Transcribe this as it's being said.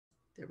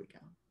There we go.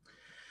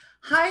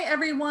 Hi,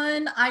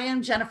 everyone. I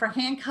am Jennifer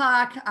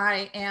Hancock.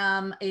 I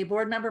am a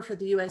board member for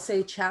the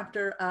USA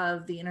chapter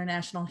of the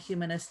International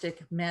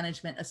Humanistic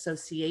Management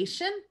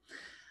Association.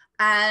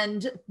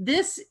 And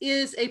this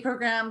is a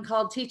program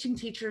called Teaching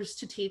Teachers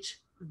to Teach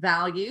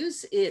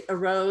Values. It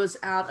arose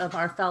out of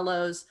our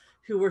fellows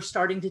who were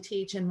starting to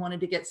teach and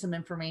wanted to get some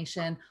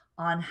information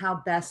on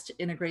how best to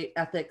integrate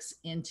ethics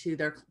into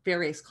their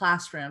various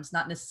classrooms,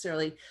 not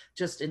necessarily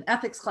just in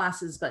ethics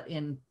classes, but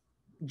in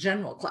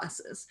general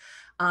classes.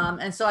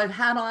 And so I've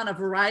had on a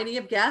variety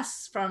of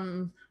guests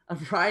from a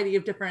variety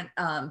of different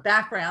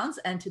backgrounds.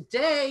 And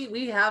today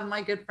we have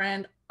my good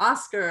friend,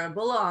 Oscar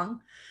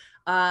BULAONG.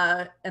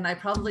 And I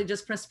probably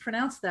just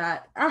mispronounced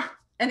that.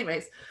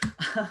 Anyways,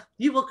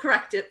 you will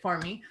correct it for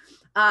me.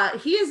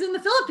 He is in the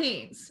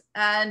Philippines,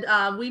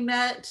 and we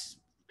met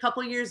a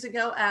couple years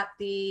ago at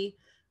the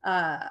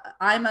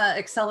I'm an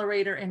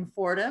accelerator in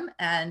Fordham,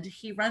 and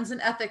he runs an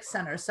ethics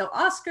center. So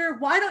Oscar,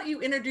 why don't you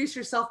introduce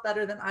yourself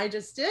better than I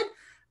just did,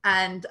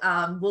 and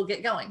we'll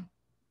get going.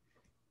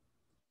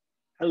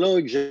 Hello,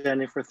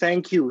 Jennifer.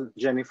 Thank you,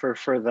 Jennifer,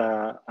 for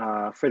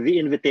the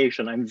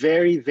invitation. I'm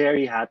very,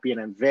 very happy,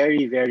 and I'm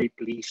very, very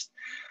pleased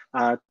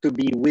to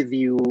be with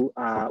you.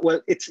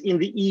 Well, it's in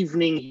the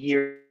evening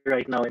here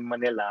right now in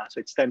Manila, so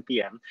it's 10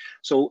 p.m.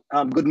 So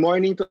good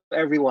morning to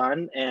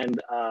everyone.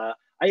 And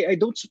I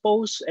don't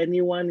suppose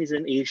anyone is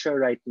in Asia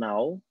right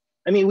now.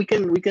 I mean,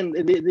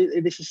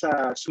 this is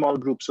a small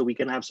group, so we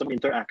can have some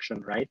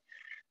interaction, right?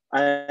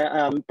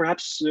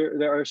 Perhaps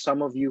there are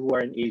some of you who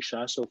are in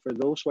Asia. So for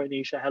those who are in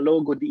Asia,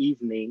 hello, good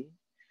evening.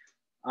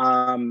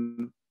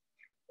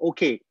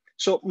 Okay,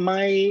 so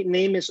my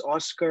name is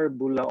Oscar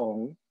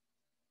BULAONG.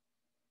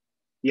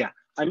 Yeah,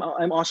 I'm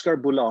Oscar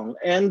BULAONG,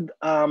 and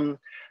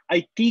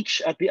I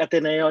teach at the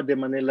Ateneo de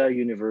Manila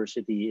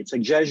University. It's a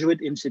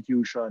Jesuit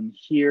institution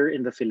here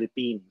in the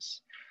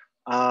Philippines.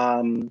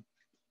 I'm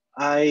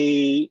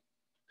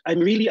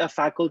really a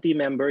faculty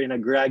member in a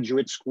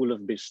graduate school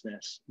of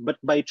business, but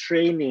by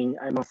training,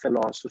 I'm a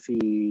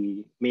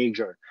philosophy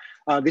major.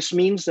 This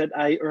means that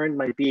I earned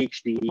my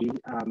PhD,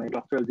 my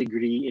doctoral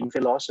degree in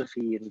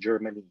philosophy in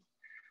Germany.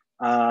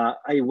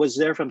 I was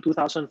there from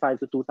 2005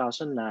 to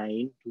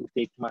 2009 to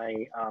take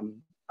my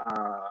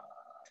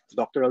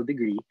doctoral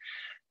degree.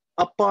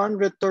 Upon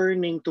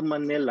returning to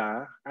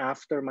Manila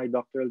after my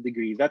doctoral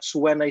degree, that's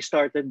when I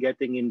started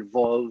getting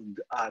involved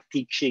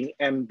teaching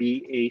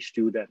MBA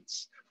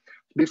students.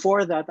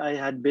 Before that, I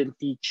had been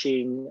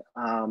teaching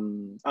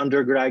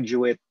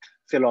undergraduate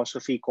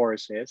philosophy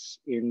courses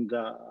in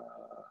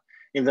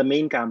the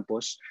main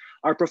campus.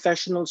 Our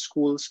professional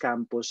schools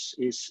campus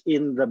is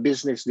in the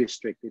business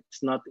district.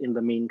 It's not in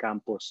the main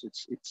campus.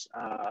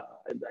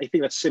 I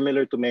think that's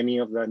similar to many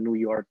of the New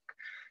York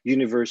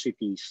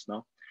universities.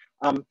 No,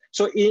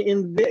 so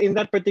in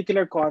that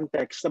particular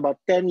context, about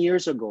 10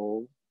 years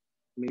ago,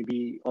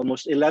 maybe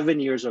almost 11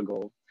 years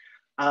ago,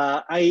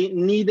 I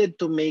needed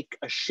to make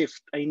a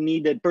shift. I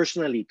needed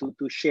personally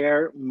to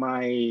share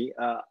my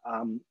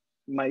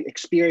my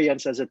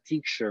experience as a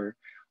teacher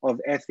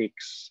of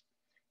ethics.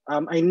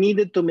 I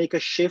needed to make a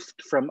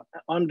shift from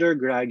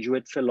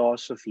undergraduate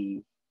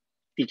philosophy,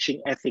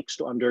 teaching ethics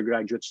to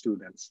undergraduate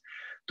students,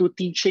 to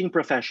teaching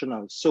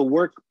professionals. So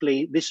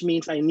workplace, this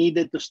means I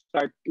needed to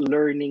start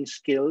learning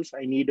skills.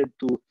 I needed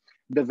to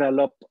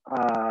develop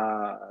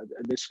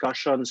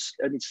discussions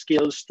and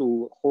skills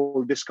to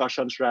hold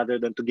discussions rather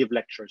than to give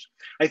lectures.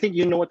 I think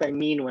you know what I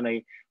mean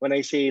when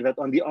I say that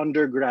on the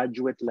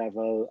undergraduate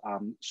level,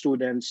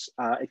 students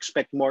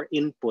expect more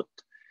input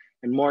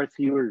and more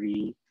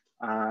theory,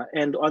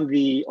 and on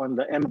the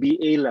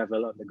MBA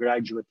level, on the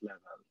graduate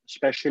level,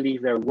 especially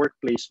if they're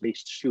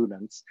workplace-based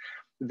students,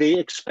 they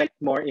expect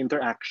more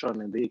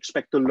interaction and they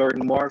expect to learn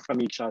more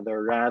from each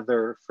other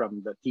rather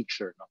from the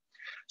teacher. No?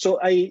 So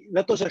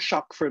that was a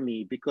shock for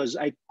me because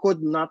I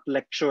could not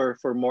lecture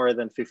for more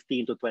than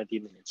 15 to 20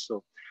 minutes.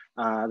 So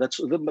that's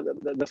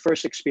the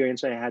first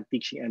experience I had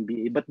teaching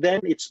MBA. But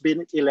then it's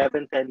been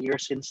 11, 10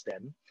 years since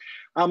then.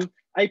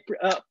 I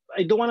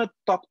don't want to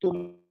talk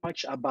too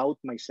much about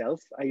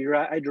myself.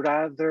 I'd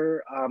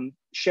rather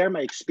share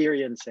my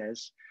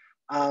experiences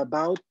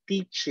about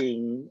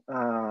teaching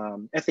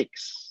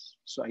ethics.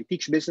 So I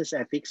teach business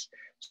ethics.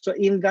 So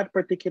in that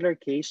particular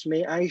case,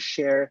 may I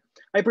share?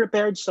 I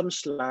prepared some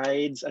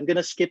slides. I'm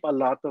gonna skip a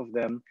lot of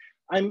them.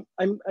 I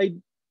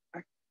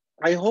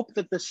hope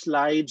that the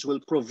slides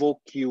will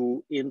provoke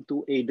you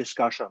into a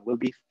discussion. Will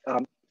be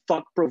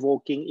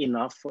thought-provoking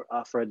enough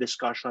for a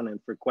discussion and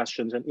for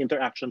questions and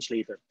interactions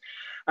later.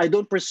 I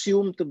don't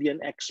presume to be an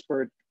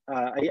expert.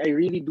 I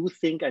really do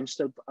think I'm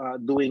still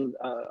doing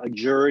a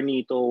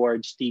journey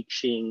towards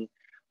teaching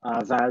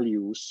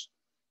values.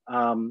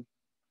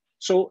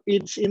 So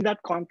it's in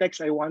that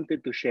context I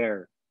wanted to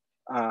share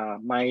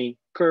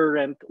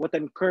what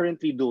I'm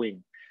currently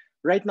doing.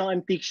 Right now,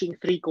 I'm teaching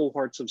 3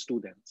 cohorts of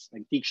students.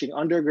 I'm teaching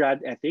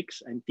undergrad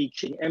ethics, I'm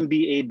teaching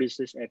MBA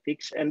business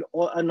ethics, and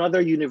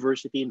another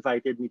university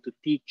invited me to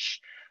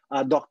teach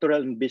a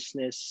doctoral in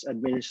business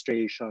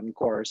administration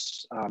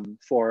course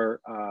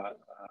for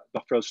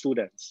doctoral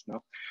students.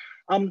 No?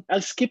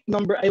 I'll skip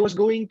number. I was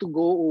going to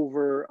go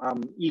over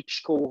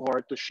each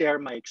cohort to share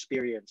my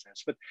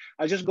experiences, but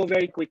I'll just go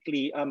very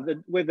quickly.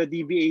 Where the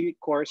DBA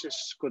course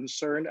is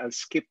concerned, I'll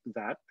skip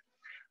that.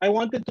 I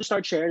wanted to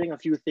start sharing a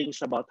few things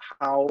about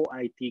how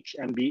I teach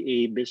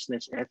MBA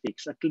business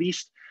ethics, at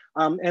least,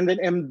 and then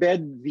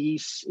embed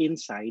these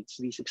insights,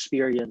 these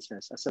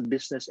experiences as a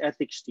business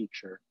ethics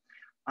teacher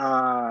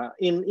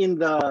in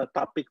the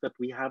topic that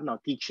we have now,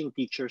 teaching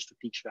teachers to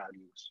teach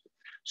values.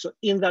 So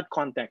in that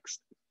context,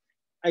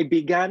 I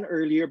began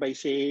earlier by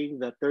saying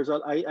that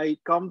I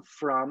come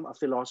from a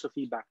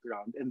philosophy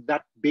background, and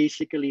that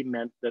basically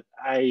meant that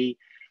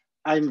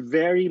I'm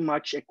very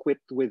much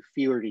equipped with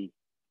theory.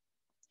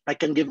 I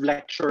can give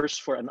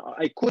lectures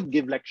I could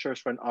give lectures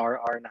for an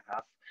hour and a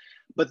half,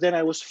 but then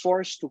I was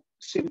forced to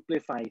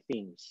simplify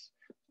things.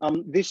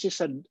 This is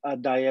a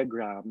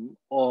diagram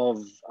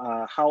of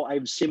how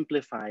I've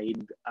simplified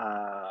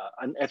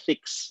an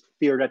ethics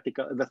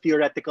the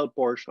theoretical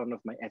portion of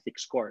my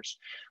ethics course,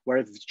 where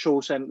I've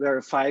chosen, there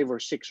are 5 or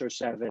 6 or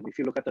 7. If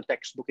you look at the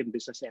textbook in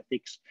business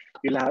ethics,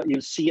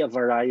 you'll see a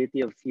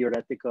variety of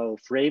theoretical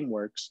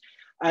frameworks.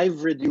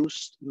 I've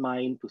reduced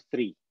mine to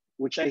 3,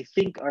 which I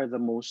think are the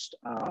most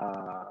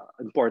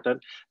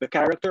important: the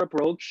character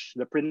approach,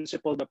 the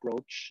principled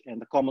approach,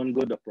 and the common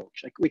good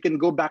approach. We can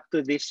go back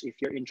to this if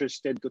you're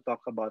interested to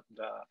talk about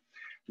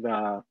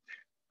the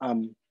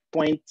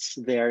points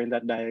there in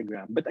that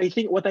diagram. But I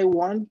think what I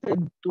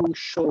wanted to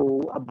show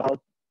about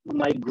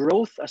my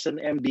growth as an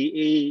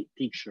MBA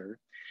teacher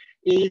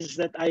is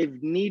that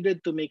I've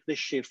needed to make the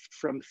shift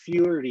from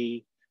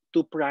theory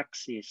to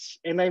praxis.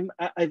 And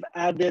I've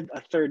added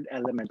a third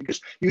element,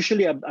 because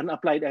usually an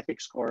applied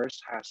ethics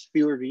course has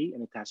theory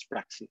and it has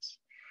praxis.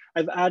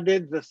 I've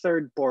added the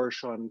third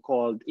portion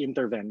called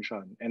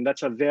intervention. And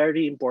that's a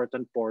very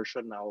important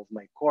portion now of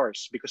my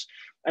course, because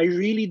I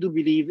really do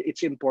believe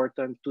it's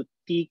important to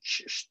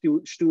teach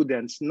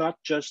students not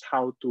just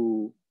how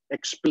to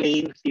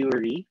explain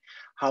theory,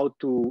 how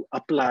to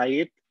apply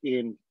it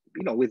in,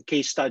 with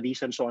case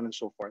studies and so on and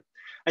so forth.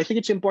 I think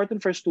it's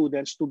important for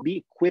students to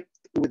be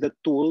equipped with the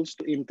tools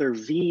to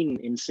intervene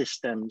in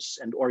systems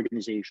and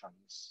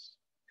organizations.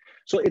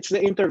 So it's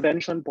the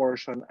intervention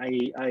portion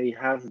I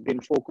have been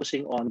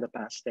focusing on the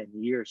past 10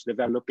 years,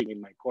 developing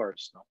in my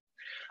course.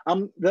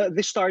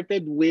 This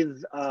started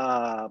with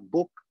a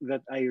book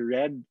that I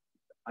read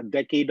a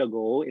decade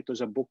ago. It was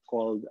a book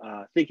called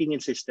Thinking in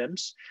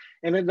Systems.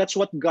 And that's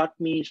what got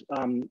me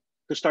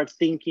to start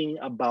thinking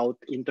about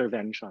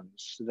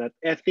interventions, that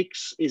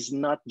ethics is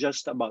not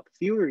just about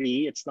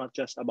theory, it's not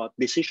just about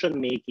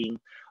decision-making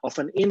of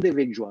an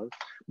individual,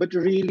 but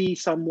really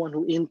someone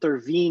who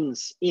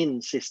intervenes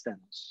in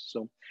systems.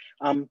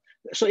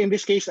 So in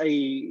this case, I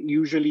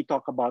usually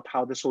talk about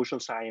how the social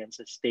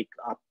sciences take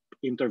up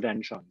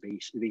intervention.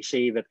 They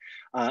say that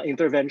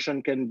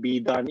intervention can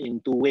be done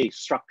in 2 ways: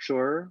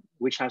 structure,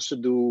 which has to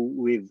do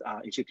with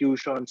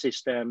institutions,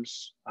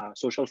 systems,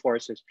 social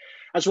forces,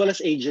 as well as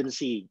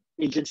agency.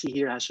 Agency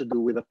here has to do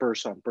with a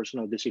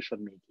personal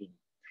decision making.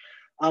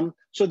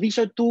 So these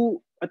are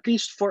 2, at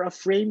least for a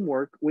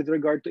framework with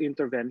regard to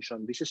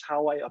intervention. This is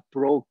how I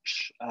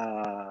approach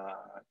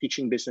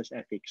teaching business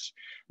ethics,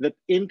 that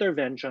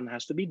intervention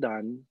has to be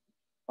done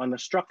on a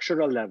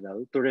structural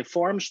level to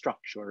reform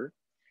structure,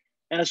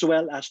 as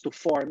well as to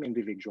form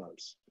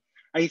individuals.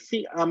 I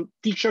think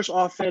teachers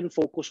often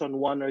focus on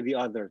one or the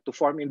other. To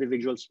form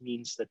individuals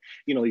means that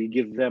you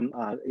give them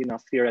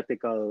enough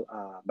theoretical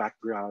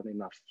background,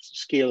 enough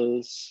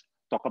skills,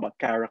 talk about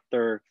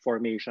character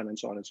formation, and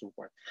so on and so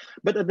forth.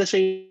 But at the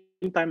same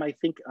time, I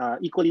think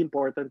equally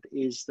important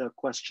is the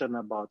question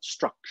about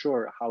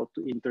structure, how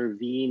to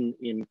intervene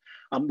in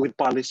with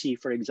policy,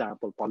 for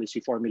example,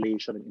 policy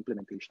formulation and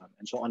implementation,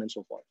 and so on and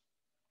so forth.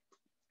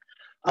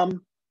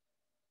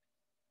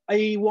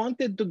 I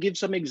wanted to give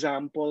some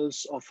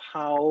examples of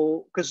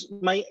how, because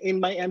in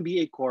my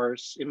MBA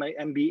course, in my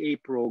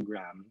MBA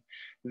program,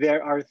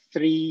 there are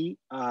three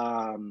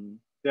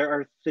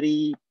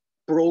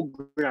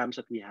programs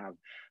that we have.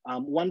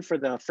 One for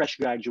the fresh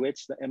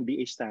graduates, the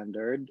MBA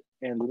standard,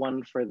 and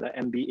one for the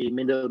MBA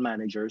middle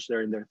managers,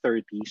 they're in their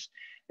 30s.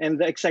 And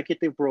the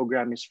executive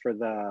program is for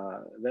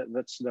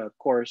that's the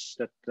course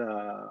that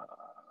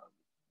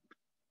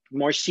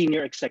more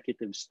senior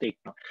executives take.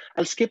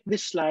 I'll skip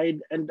this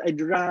slide, and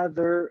I'd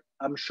rather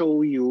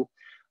show you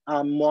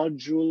a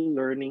module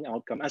learning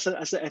outcome. As an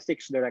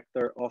ethics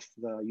director of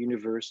the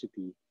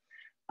university,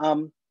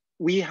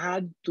 we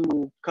had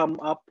to come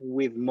up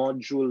with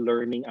module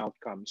learning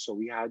outcomes. So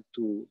we had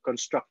to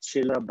construct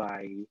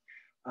syllabi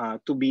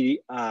to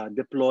be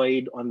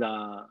deployed on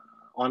the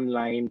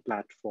online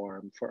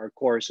platform for our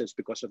courses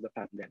because of the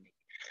pandemic.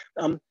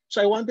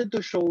 So I wanted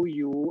to show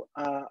you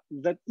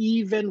that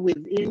even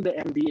within the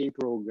MBA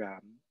program,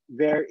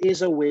 there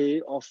is a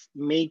way of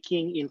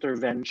making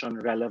intervention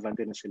relevant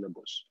in a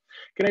syllabus.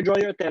 Can I draw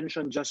your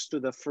attention just to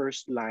the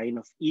first line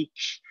of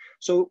each?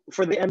 So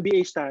for the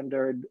MBA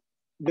standard,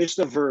 there's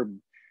the verb.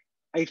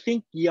 I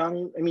think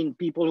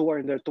people who are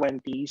in their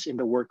 20s in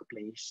the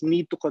workplace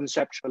need to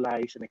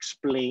conceptualize and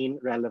explain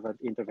relevant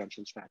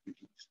intervention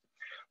strategies.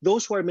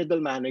 Those who are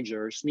middle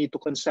managers need to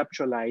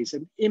conceptualize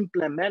and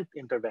implement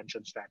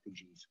intervention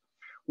strategies,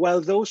 while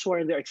those who are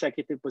in their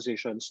executive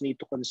positions need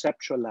to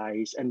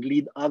conceptualize and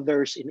lead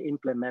others in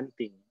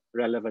implementing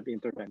relevant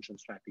intervention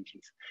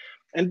strategies.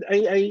 And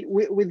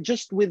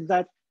with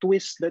that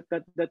twist,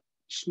 that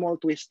small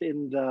twist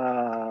in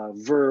the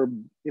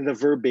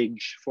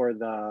verbiage for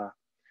the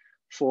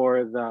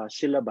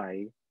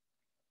syllabi,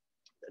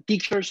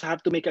 teachers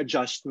have to make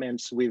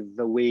adjustments with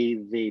the way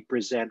they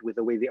present, with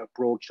the way they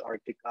approach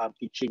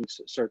teaching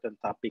certain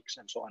topics,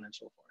 and so on and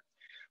so forth,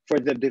 for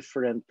the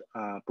different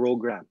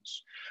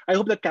programs. I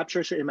hope that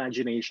captures your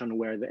imagination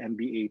where the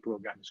MBA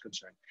program is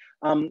concerned.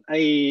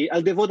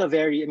 I'll devote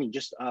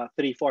just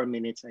 3-4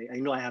 minutes. I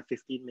know I have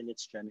 15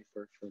 minutes,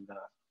 Jennifer, for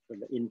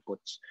the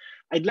inputs.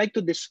 I'd like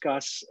to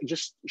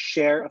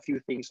share a few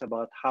things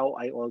about how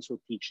I also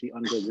teach the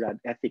undergrad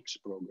ethics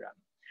program.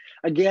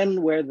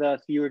 Again, where the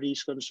theory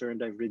is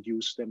concerned, I've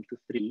reduced them to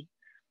 3.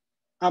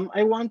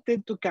 I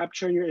wanted to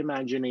capture your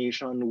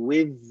imagination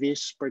with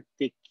this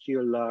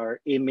particular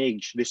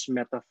image, this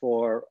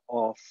metaphor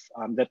of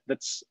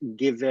that's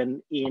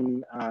given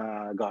in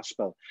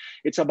gospel.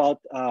 It's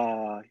about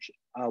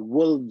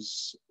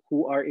wolves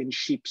who are in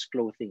sheep's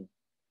clothing.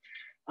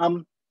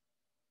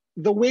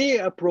 The way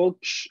I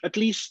approach, at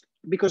least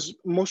because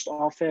most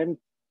often,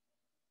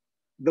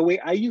 the way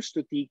I used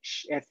to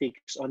teach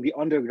ethics on the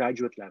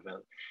undergraduate level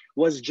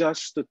was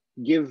just to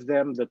give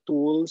them the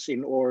tools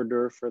in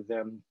order for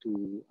them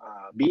to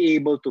be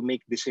able to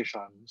make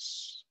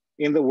decisions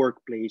in the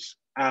workplace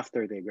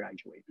after they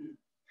graduate.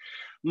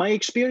 My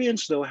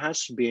experience, though,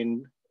 has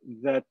been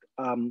that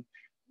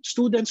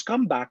students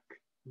come back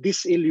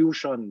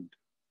disillusioned.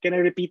 Can I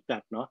repeat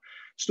that? No?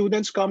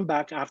 Students come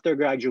back after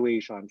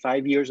graduation,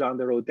 5 years down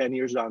the road, 10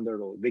 years down the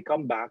road. They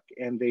come back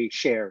and they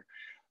share.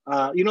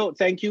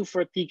 Thank you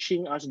for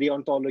teaching us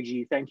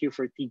deontology. Thank you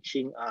for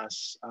teaching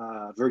us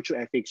virtue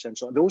ethics and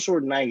so on. Those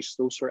were nice.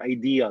 Those were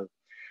ideal.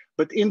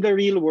 But in the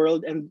real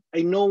world, and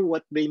I know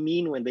what they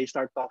mean when they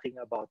start talking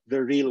about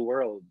the real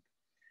world,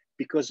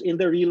 because in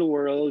the real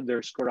world,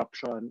 there's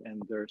corruption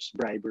and there's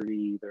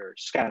bribery,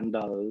 there's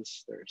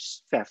scandals,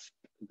 there's theft,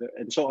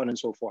 and so on and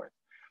so forth.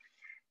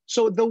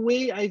 So the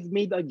way I've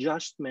made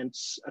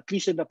adjustments, at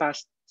least in the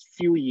past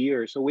few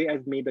years, the way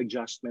I've made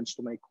adjustments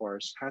to my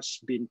course has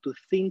been to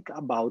think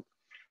about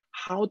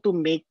how to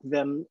make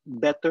them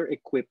better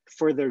equipped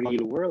for the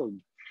real world.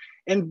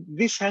 And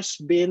this has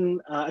been,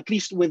 at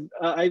least with,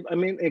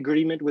 I'm in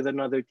agreement with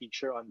another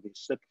teacher on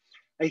this, that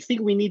I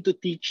think we need to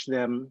teach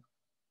them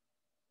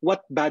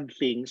what bad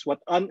things, what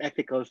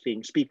unethical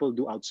things people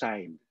do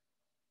outside.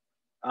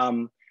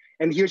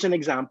 And here's an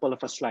example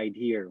of a slide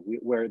here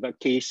where the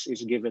case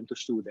is given to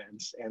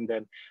students. And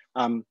then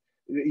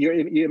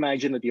you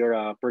imagine that you're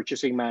a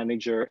purchasing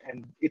manager,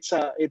 and it's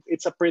a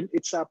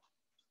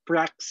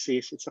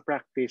practice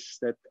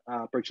that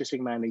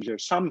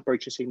some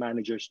purchasing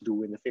managers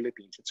do in the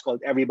Philippines. It's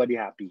called Everybody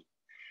Happy,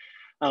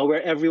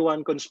 where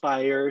everyone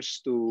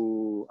conspires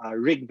to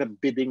rig the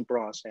bidding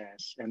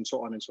process and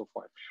so on and so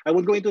forth. I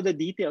won't go into the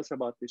details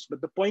about this,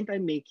 but the point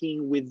I'm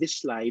making with this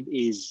slide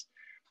is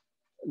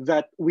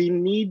that we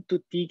need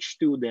to teach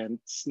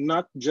students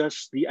not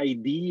just the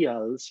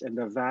ideals and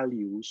the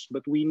values,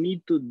 but we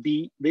need to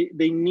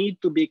they need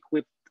to be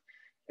equipped,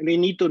 and they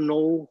need to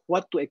know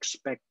what to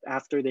expect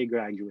after they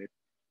graduate.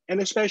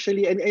 And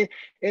especially in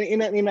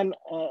an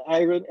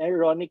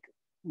ironic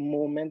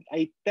moment,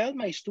 I tell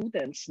my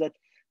students that,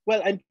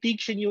 well, I'm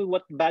teaching you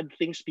what bad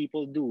things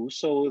people do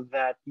so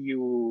that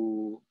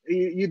you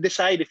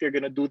decide if you're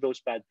going to do those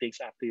bad things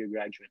after you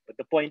graduate. But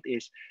the point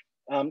is,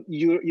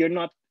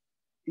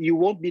 you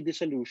won't be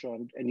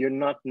disillusioned, and you're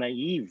not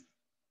naive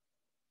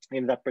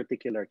in that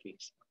particular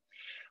case.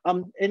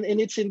 And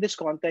it's in this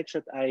context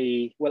that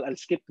I'll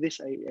skip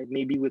this.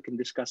 Maybe we can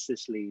discuss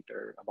this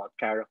later about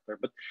character.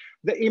 But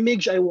the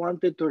image I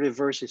wanted to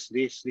reverse is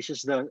this. This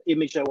is the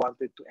image I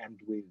wanted to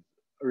end with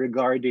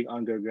regarding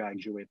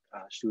undergraduate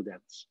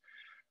students.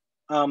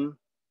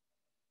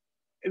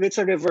 It's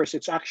a reverse.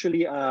 It's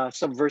actually a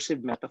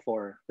subversive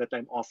metaphor that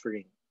I'm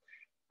offering.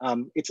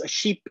 It's a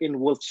sheep in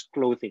wolf's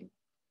clothing.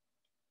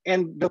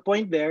 And the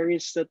point there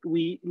is that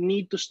we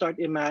need to start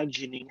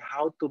imagining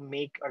how to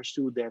make our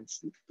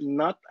students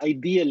not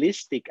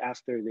idealistic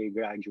after they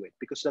graduate,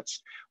 because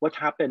that's what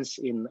happens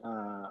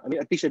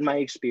at least in my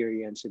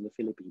experience in the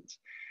Philippines.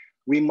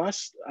 We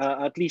must,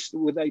 at least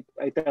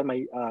I tell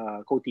my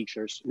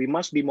co-teachers, we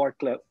must be more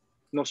clever.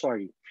 No,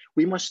 sorry.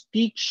 We must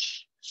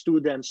teach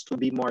students to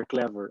be more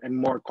clever and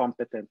more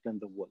competent than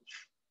the wolf.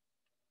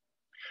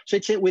 So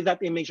it's with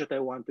that image that I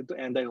wanted to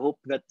end. I hope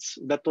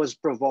that was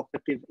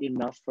provocative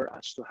enough for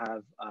us to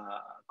have a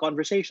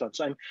conversation.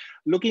 So I'm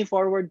looking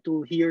forward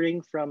to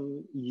hearing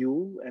from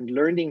you and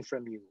learning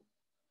from you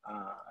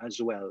as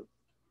well.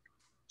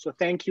 So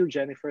thank you,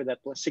 Jennifer. That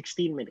was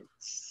 16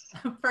 minutes.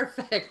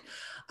 Perfect.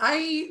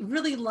 I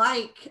really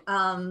like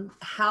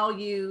how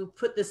you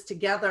put this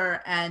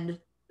together, and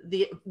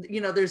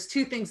there's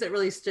two things that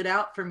really stood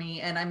out for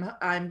me, and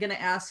I'm going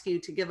to ask you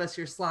to give us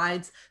your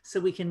slides so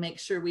we can make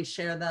sure we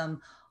share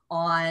them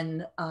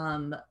on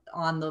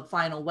the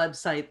final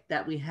website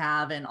that we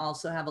have, and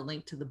also have a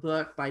link to the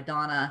book by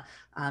Donna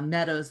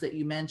Meadows that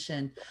you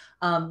mentioned.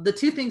 The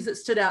two things that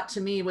stood out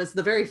to me was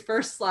the very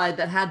first slide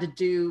that had to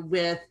do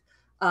with,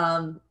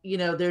 you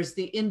know, there's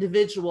the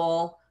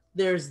individual,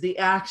 there's the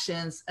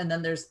actions, and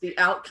then there's the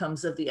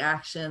outcomes of the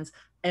actions,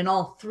 and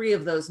all three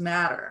of those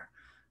matter,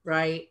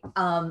 right?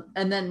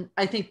 And then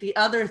I think the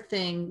other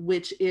thing,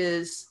 which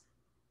is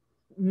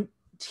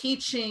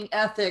teaching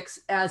ethics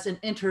as an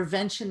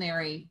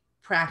interventionary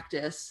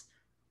practice,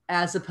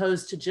 as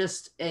opposed to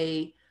just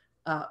a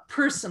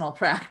personal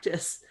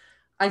practice,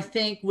 I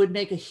think would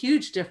make a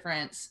huge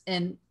difference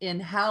in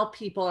how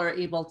people are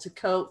able to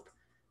cope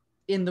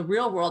in the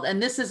real world.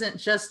 And this isn't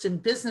just in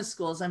business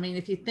schools. I mean,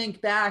 if you think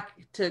back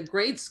to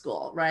grade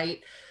school,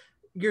 right,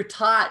 you're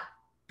taught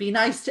be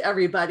nice to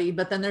everybody,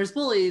 but then there's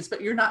bullies,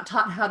 but you're not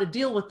taught how to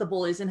deal with the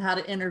bullies and how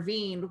to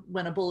intervene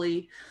when a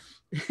bully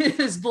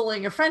is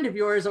bullying a friend of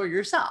yours or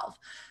yourself.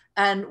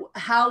 And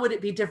how would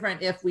it be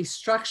different if we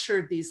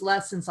structured these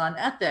lessons on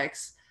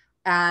ethics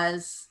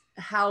as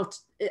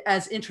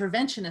as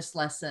interventionist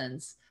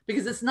lessons?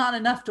 Because it's not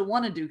enough to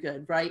want to do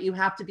good, right? You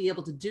have to be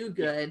able to do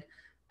good,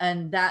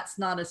 and that's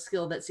not a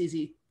skill that's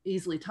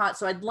easily taught.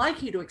 So I'd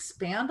like you to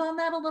expand on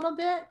that a little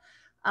bit,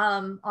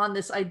 on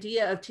this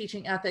idea of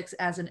teaching ethics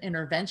as an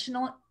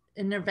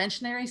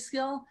interventionary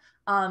skill,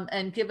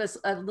 and give us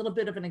a little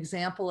bit of an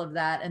example of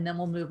that, and then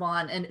we'll move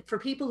on. And for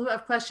people who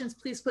have questions,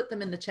 please put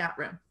them in the chat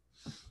room.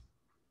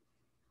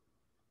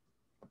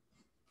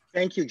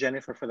 Thank you,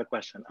 Jennifer, for the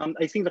question.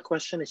 I think the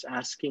question is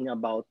asking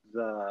about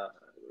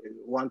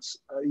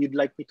you'd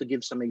like me to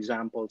give some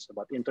examples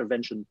about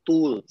intervention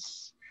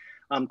tools,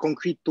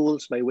 concrete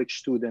tools by which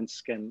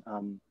students can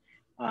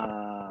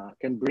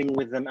bring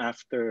with them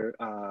after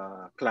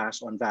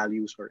class on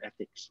values or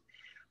ethics.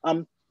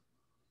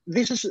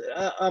 This is,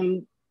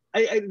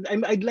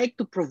 I'd like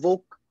to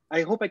provoke,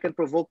 I hope I can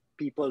provoke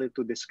people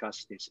to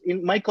discuss this.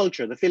 In my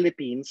culture, the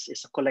Philippines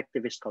is a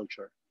collectivist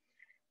culture.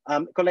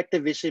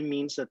 Collectivism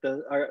means that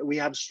we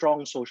have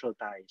strong social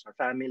ties. Our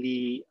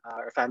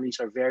families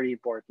are very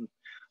important.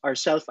 Our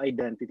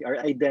self-identity, our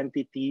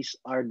identities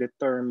are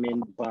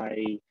determined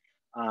by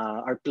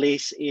our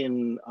place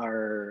in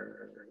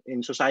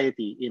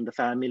society, in the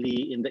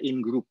family, in the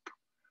in-group.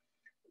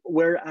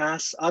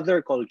 Whereas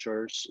other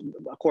cultures,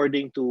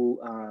 according to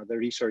the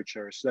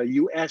researchers, the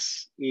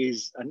US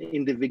is an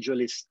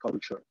individualist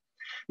culture.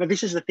 Now,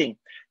 this is the thing.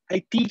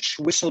 I teach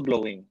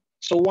whistleblowing.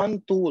 So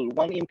one tool,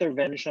 one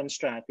intervention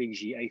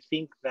strategy, I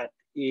think that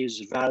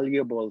is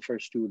valuable for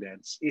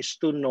students is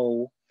to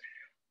know,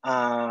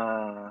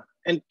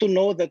 and to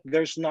know that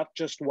there's not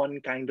just one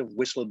kind of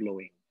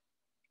whistleblowing.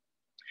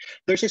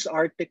 There's this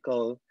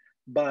article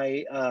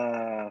by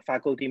a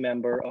faculty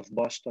member of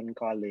Boston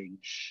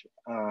College.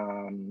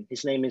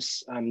 His name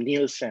is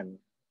Nielsen.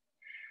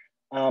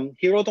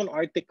 He wrote an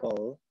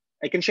article.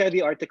 I can share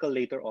the article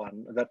later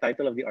on, the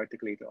title of the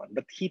article later on,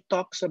 but he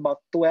talks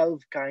about 12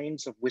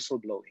 kinds of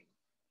whistleblowing.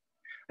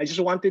 I just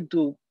wanted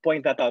to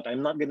point that out.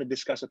 I'm not going to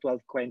discuss the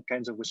 12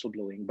 kinds of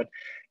whistleblowing, but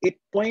it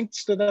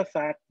points to the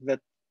fact that,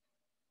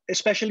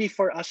 especially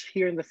for us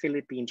here in the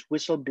Philippines,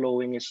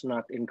 whistleblowing is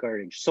not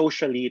encouraged.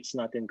 Socially, it's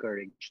not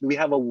encouraged. We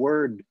have a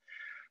word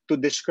to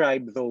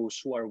describe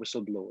those who are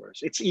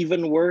whistleblowers. It's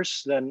even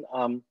worse than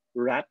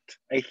rat.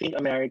 I think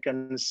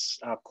Americans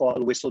call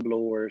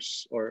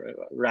whistleblowers or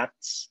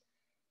rats,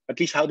 at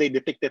least how they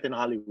depict it in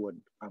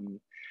Hollywood.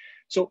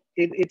 So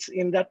it's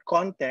in that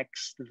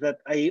context that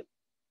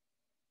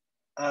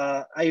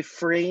I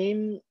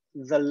frame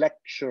the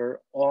lecture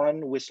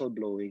on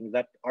whistleblowing,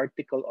 that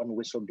article on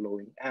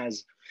whistleblowing,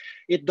 as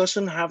it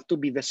doesn't have to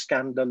be the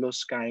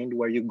scandalous kind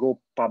where you go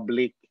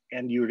public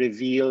and you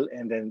reveal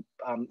and then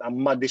a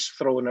mud is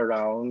thrown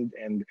around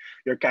and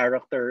your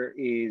character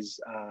is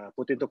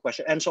put into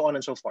question and so on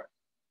and so forth.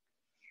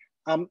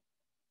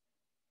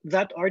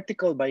 That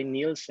article by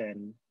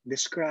Nielsen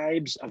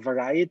describes a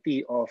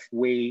variety of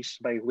ways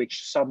by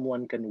which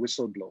someone can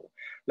whistleblow,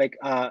 like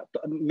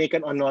make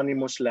an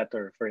anonymous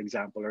letter, for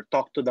example, or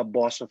talk to the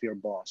boss of your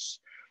boss,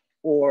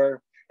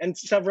 and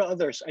several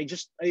others.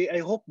 I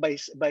hope by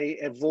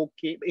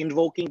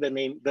invoking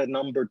the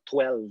number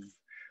 12,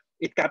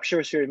 it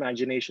captures your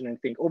imagination and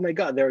think, oh my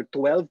God, there are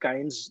 12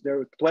 kinds,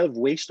 there are 12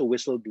 ways to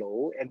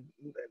whistleblow, and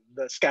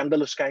the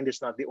scandalous kind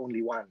is not the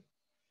only one.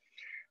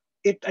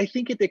 I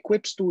think it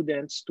equips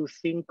students to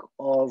think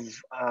of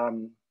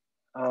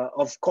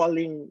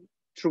calling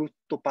truth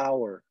to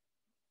power.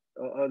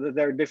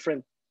 There are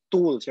different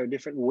tools, there are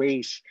different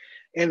ways.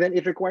 And then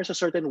it requires a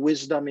certain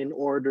wisdom in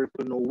order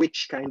to know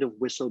which kind of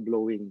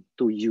whistleblowing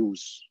to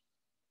use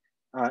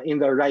in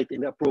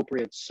the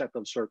appropriate set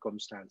of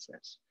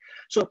circumstances.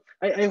 So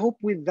I hope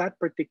with that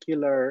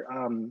particular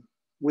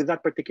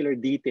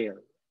detail,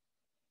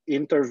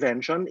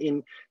 intervention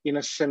in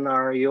a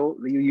scenario,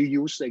 you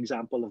use the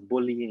example of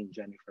bullying,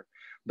 Jennifer,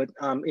 but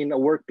in a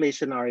workplace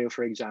scenario,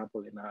 for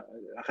example, in an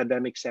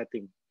academic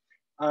setting,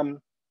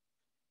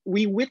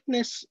 we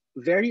witness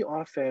very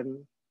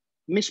often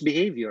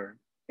misbehavior,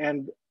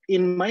 and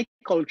in my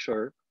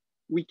culture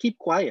we keep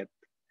quiet.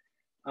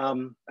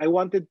 I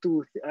wanted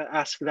to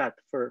ask that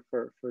for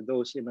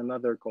those in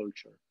another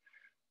culture.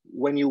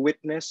 When you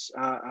witness,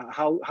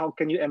 how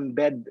can you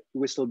embed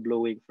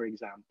whistleblowing, for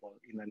example,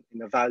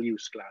 in a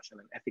values class and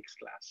an ethics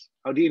class?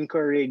 How do you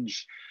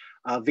encourage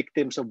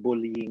victims of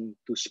bullying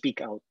to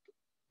speak out,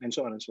 and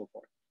so on and so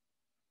forth?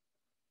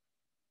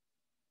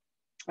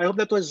 I hope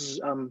that was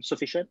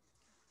sufficient.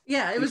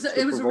 Yeah, At least it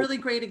to was a provoke. really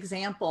great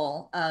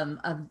example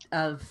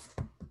of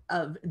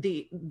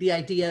the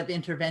idea of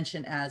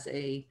intervention as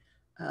a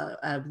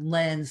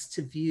lens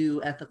to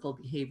view ethical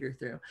behavior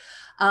through.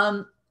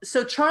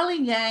 So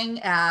Charlie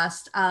Yang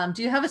asked,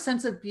 do you have a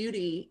sense of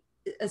beauty,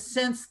 a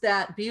sense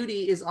that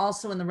beauty is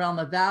also in the realm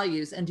of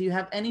values? And do you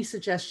have any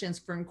suggestions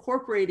for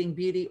incorporating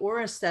beauty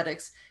or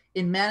aesthetics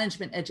in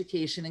management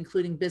education,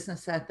 including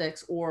business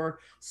ethics or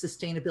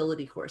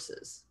sustainability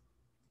courses?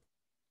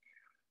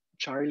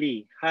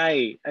 Charlie,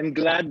 hi. I'm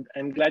glad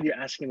you're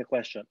asking the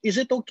question. Is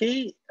it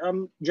okay,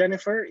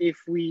 Jennifer, if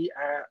we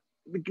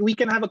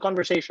can have a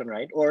conversation,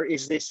 right? Or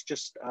is this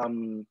just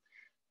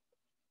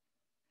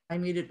I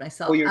muted oh,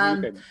 myself. you're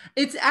muted.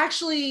 It's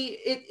actually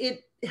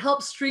it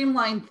helps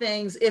streamline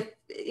things if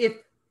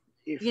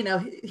If you know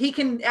he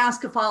can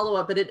ask a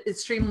follow-up, but it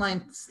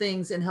streamlines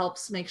things and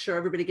helps make sure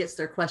everybody gets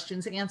their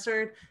questions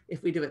answered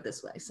if we do it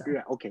this way. So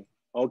yeah, okay,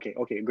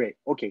 great.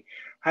 Okay.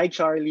 Hi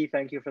Charlie,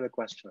 thank you for the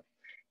question.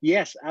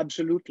 Yes,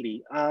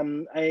 absolutely.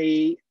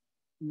 I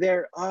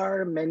There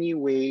are many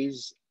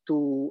ways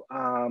to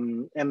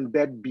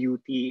embed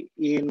beauty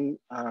in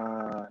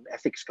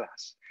ethics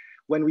class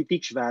when we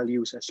teach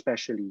values,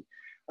 especially.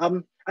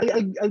 I'll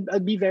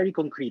be very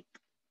concrete.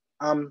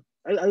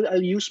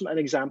 I'll use an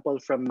example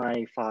from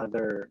my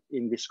father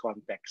in this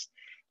context.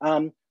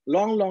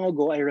 Long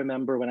ago, I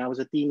remember when I was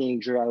a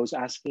teenager, I was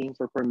asking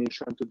for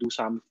permission to do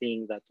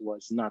something that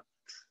was not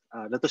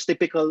that was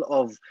typical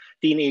of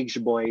teenage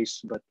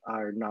boys, but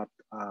are not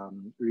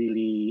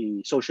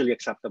really socially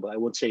acceptable. I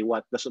won't say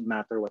what, doesn't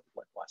matter what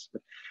was.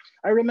 But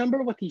I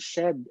remember what he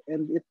said,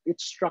 and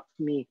it struck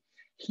me.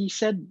 He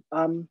said,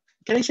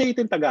 can I say it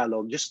in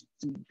Tagalog, just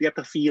to get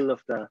a feel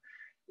of the.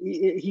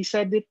 He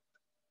said it.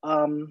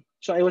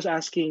 So I was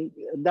asking,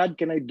 Dad,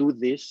 can I do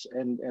this?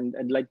 And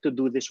I'd like to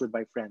do this with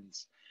my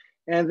friends.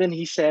 And then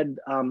he said,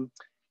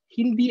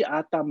 hindi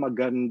ata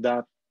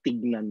maganda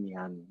tignan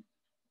yan.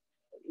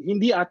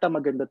 Hindi ata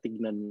maganda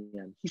tignan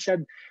yan. He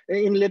said,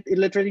 it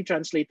literally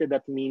translated,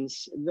 that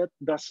means that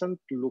doesn't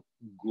look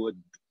good.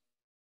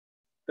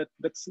 That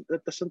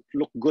doesn't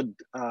look good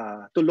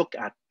to look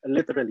at,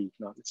 literally.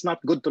 No, it's not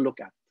good to look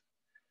at.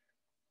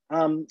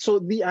 So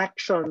the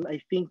action,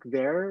 I think,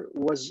 there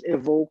was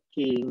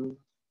evoking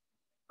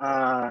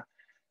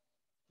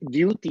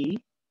duty,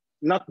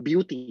 not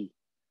beauty,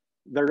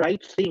 the right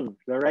thing,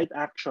 the right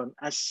action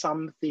as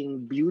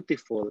something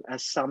beautiful,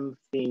 as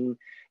something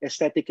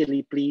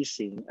aesthetically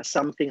pleasing, as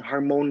something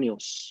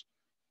harmonious.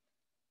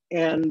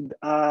 And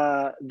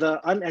the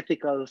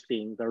unethical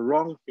thing, the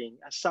wrong thing,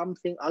 as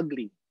something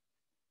ugly.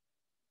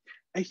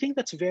 I think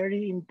that's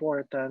very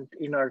important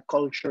in our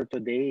culture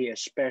today,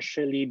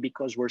 especially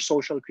because we're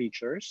social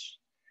creatures.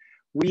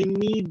 We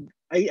need,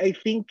 I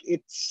think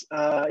it's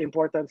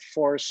important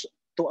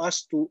to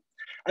us to,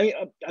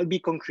 I'll be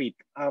concrete.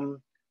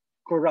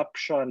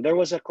 Corruption. There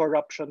was a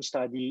corruption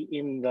study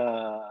in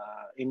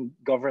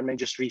government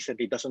just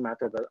recently. It doesn't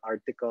matter the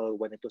article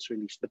when it was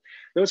released, but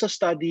there was a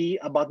study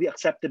about the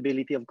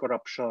acceptability of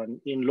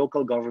corruption in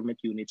local government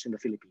units in the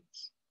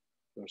Philippines.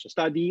 There was a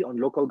study on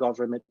local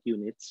government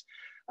units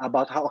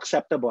about how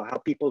acceptable, how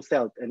people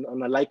felt, and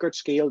on a Likert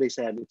scale, they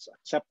said it's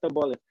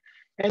acceptable.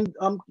 And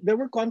there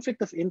were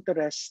conflict of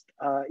interest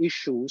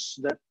issues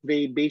that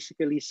they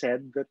basically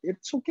said that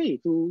it's okay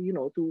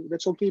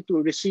that's okay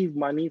to receive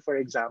money, for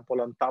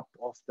example, on top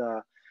of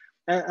the,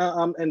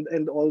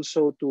 and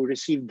also to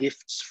receive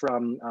gifts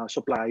from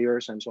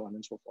suppliers and so on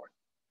and so forth.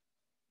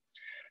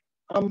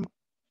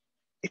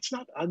 It's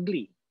not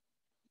ugly,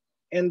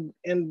 and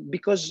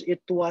because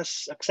it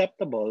was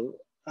acceptable,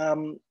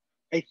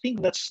 I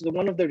think that's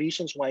one of the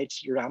reasons why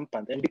it's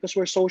rampant, and because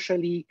we're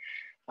socially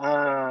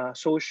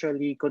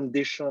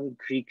conditioned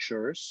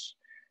creatures.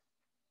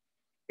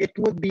 It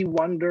would be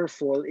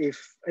wonderful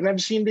if, and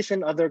I've seen this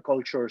in other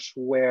cultures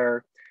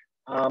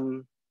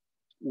um,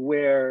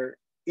 where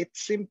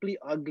it's simply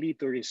ugly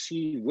to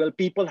receive. Well,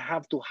 people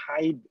have to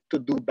hide to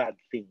do bad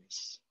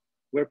things.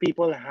 Where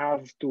people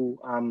have to,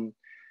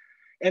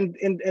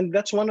 and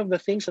that's one of the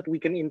things that we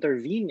can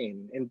intervene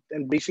in,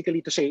 and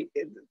basically to say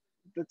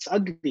that's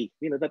ugly.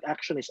 That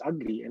action is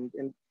ugly,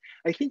 and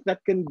I think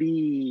that can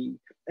be,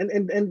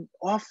 and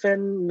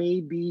often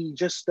maybe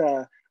just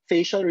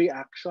facial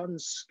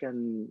reactions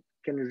can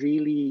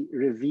really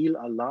reveal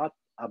a lot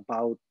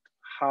about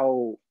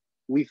how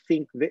we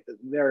think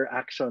there are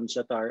actions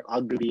that are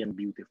ugly and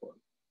beautiful,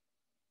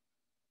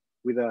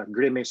 with a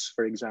grimace,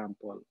 for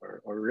example,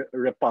 or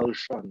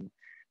repulsion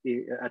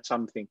at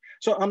something.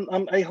 So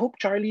I hope,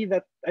 Charlie,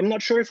 that I'm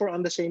not sure if we're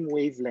on the same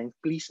wavelength.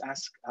 Please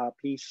ask.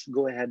 Please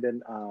go ahead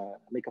and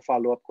make a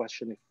follow-up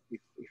question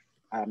if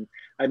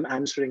I'm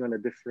answering on a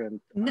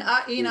different. No,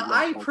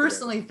 I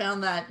personally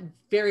found that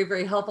very,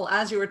 very helpful.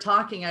 As you were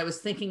talking, I was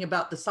thinking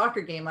about the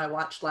soccer game I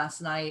watched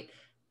last night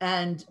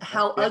and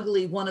how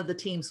ugly one of the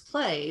teams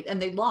played,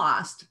 and they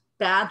lost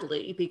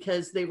badly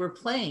because they were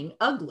playing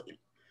ugly,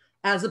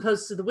 as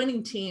opposed to the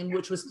winning team,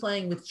 which was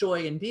playing with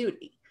joy and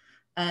beauty.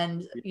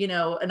 And,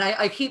 and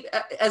I keep,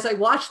 as I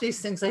watch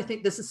these things, I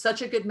think this is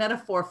such a good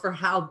metaphor for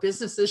how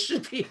businesses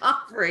should be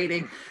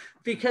operating,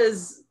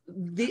 because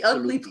the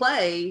ugly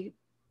play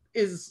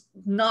is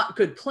not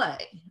good play,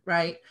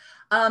 right?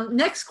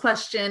 Next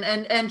question,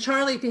 and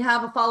Charlie, if you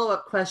have a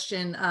follow-up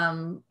question,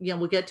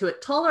 we'll get to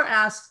it. Toller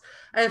asks,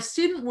 I have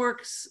student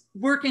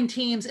work in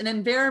teams, and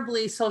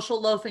invariably social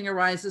loafing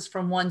arises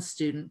from one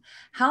student.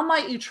 How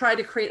might you try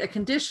to create a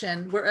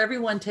condition where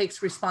everyone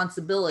takes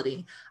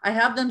responsibility? I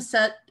have them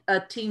set a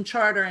team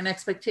charter and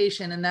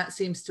expectation, and that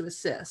seems to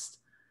assist.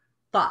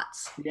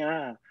 Thoughts?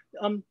 Yeah.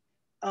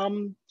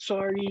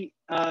 Sorry,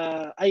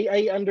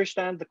 I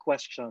understand the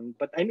question,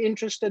 but I'm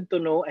interested to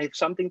know. I have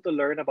something to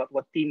learn about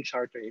what team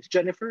charter is.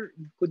 Jennifer,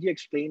 could you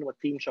explain what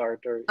team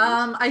charter is?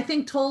 I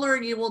think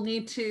Toller, you will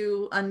need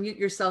to unmute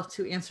yourself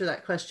to answer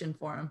that question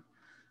for him.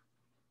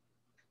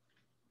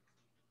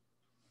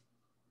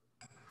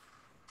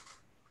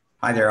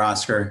 Hi there,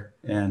 Oscar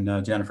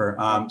and Jennifer.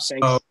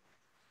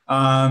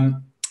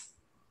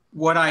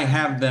 What I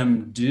have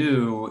them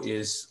do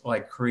is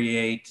like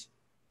create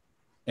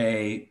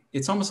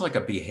it's almost like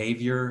a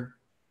behavior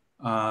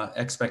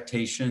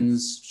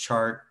expectations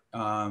chart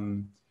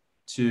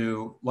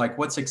to like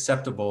what's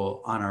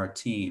acceptable on our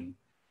team.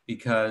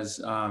 Because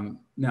now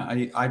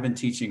I've been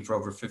teaching for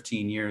over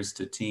 15 years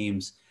to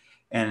teams,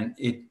 and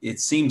it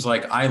seems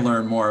like I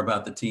learn more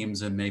about the teams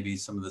than maybe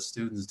some of the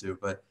students do.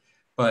 But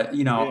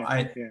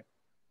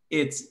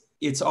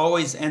it's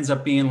always ends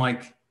up being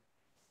like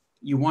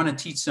you want to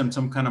teach them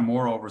some kind of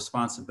moral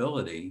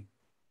responsibility,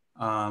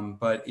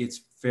 but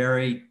it's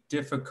very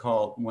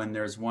difficult when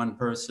there's one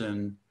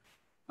person,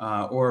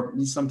 or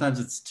sometimes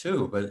it's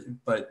two.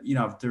 But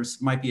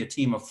there's might be a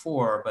team of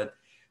four, but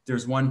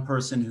there's one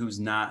person who's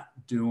not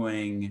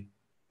doing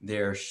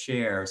their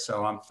share.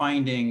 So I'm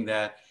finding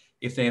that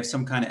if they have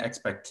some kind of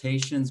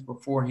expectations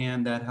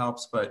beforehand, that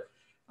helps. But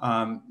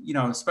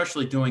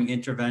especially doing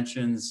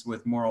interventions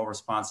with moral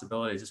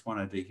responsibility, I just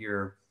wanted to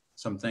hear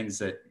some things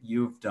that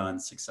you've done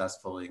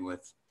successfully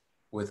with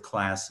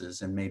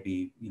classes and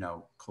maybe,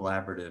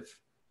 collaborative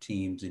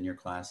teams in your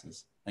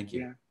classes. Thank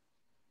you.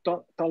 Yeah.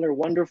 Toller,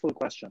 wonderful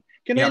question.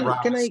 Can I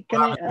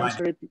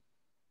answer it?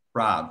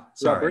 Rob,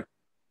 sorry. Robert?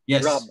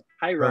 Yes. Rob.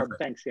 Hi, Rob.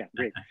 Perfect. Thanks. Yeah,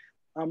 great.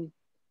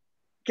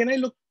 Can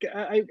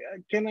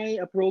I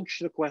approach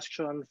the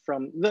question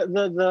from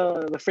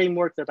the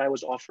framework that I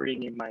was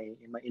offering in my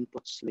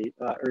inputs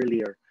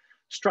earlier,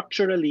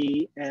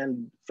 structurally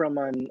and from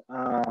an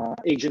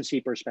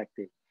agency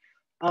perspective?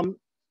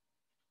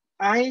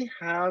 I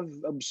have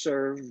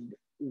observed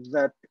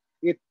that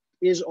it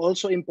is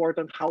also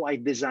important how I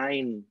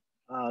design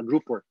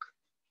group work.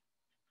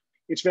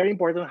 It's very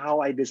important how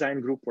I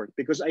design group work,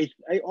 because I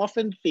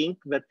often think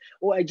that,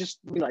 I just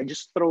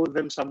throw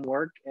them some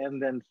work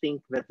and then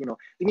think that,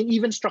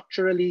 even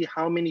structurally,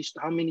 how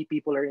many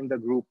people are in the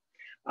group,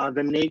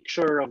 the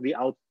nature of the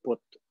output,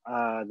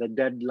 the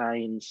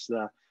deadlines,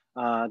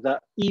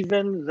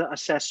 even the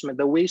assessment,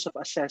 the ways of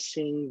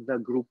assessing the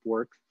group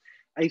work,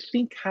 I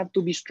think have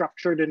to be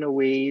structured in a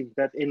way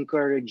that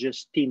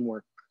encourages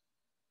teamwork.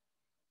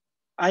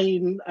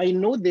 I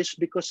know this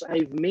because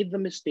I've made the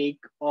mistake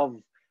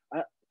of,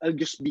 I'll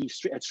just be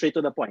straight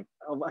to the point,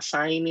 of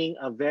assigning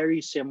a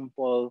very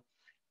simple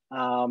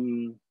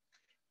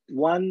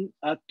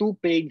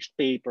 2-page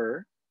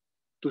paper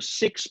to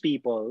 6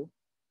 people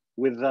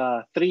with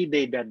a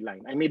 3-day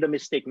deadline. I made a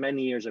mistake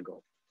many years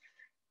ago.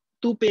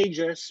 2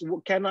 pages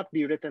cannot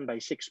be written by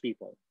 6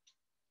 people.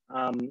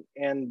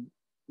 And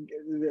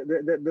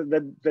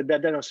the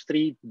deadline was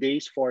 3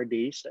 days, 4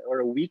 days, or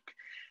a week.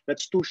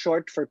 That's too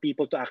short for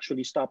people to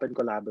actually stop and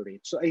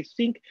collaborate. So I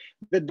think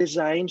the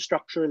design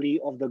structurally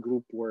of the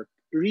group work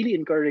really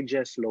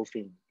encourages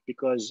loafing,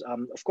 because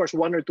of course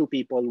 1 or 2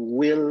 people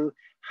will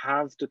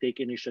have to take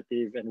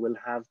initiative and will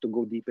have to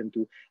go deep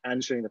into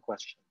answering the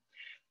question.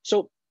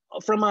 So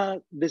from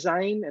a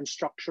design and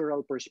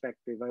structural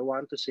perspective, I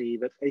want to say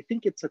that I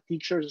think it's a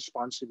teacher's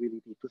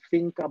responsibility to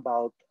think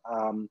about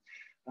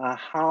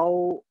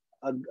how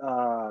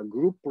a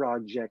group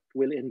project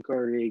will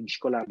encourage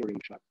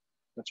collaboration.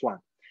 That's one.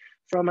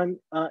 From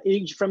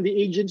the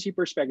agency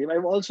perspective,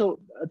 I've also,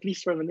 at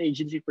least from an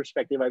agency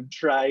perspective, I've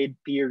tried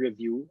peer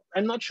review.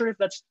 I'm not sure if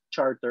that's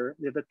charter,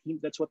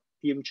 that's what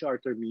team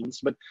charter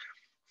means, but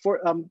for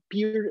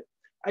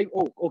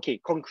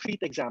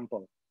concrete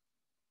example.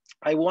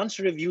 I once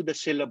reviewed the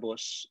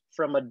syllabus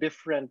from a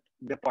different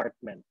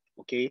department,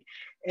 okay?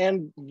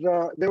 And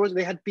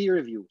they had peer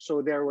review.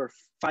 So there were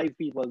 5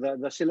 people.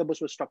 The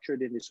syllabus was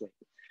structured in this way.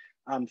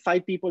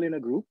 5 people in a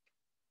group,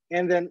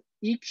 and then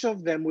each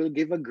of them will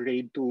give a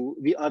grade to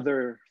the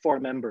other 4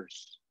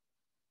 members.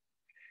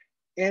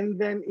 And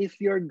then if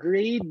your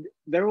grade,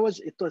 the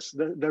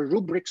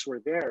rubrics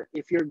were there.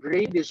 If your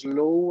grade is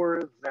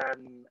lower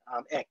than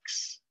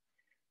X,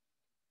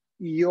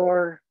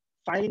 your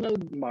final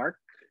mark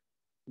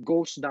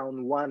goes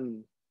down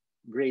 1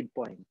 grade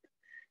point.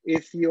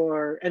 If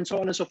you're, and so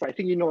on and so forth. I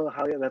think you know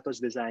how that was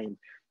designed.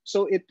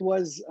 So it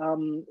was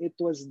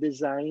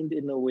designed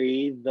in a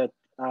way that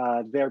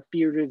their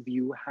peer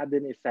review had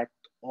an effect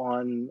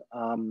on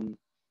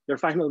their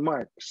final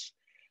marks.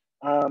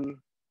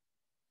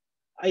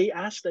 I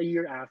asked a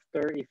year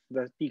after if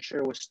the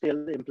teacher was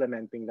still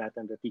implementing that,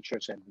 and the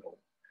teacher said no.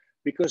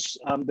 Because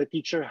the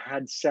teacher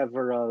had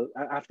several,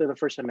 after the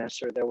first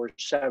semester, there were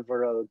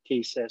several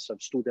cases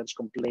of students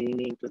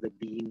complaining to the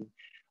dean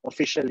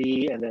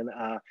officially, and then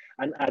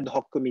an ad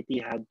hoc committee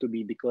had to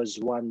be, because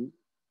one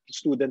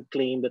student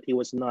claimed that he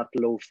was not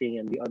loafing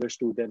and the other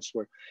students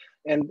were.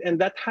 And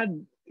that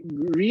had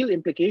real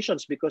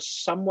implications, because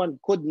someone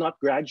could not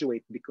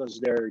graduate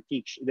because their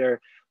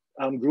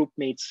group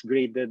mates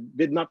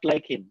did not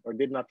like him or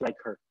did not like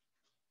her.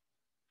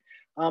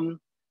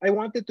 I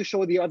wanted to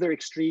show the other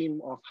extreme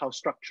of how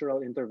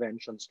structural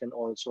interventions can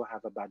also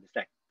have a bad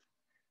effect.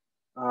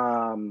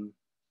 I'm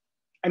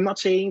not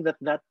saying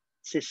that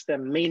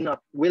system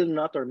will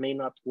not or may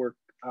not work,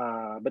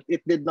 but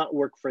it did not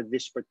work for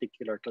this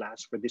particular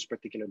class, for this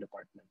particular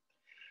department.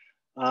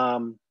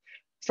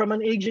 From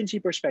an agency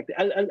perspective,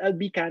 I'll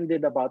be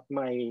candid about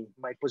my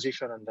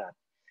position on that.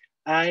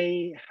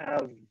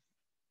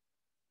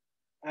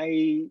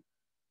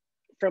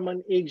 From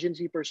an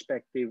agency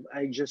perspective,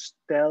 I just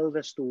tell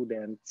the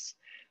students,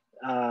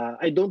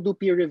 I don't do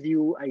peer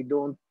review. I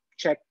don't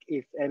check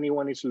if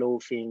anyone is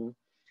loafing.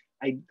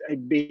 I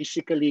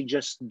basically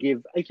just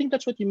give, I think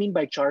that's what you mean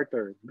by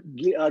charter,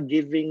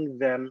 giving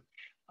them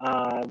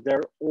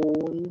their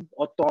own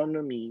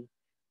autonomy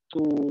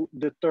to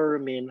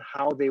determine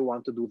how they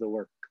want to do the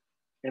work,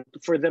 and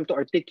for them to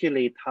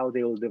articulate how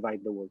they will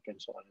divide the work, and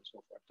so on and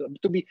so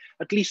forth. To be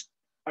at least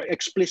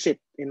explicit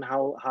in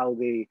how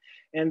they,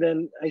 and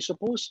then I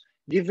suppose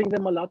giving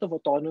them a lot of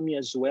autonomy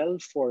as well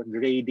for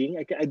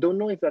grading. I don't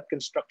know if that can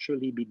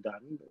structurally be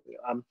done,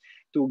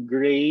 to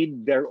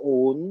grade their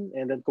own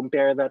and then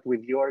compare that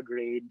with your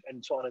grade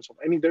and so on and so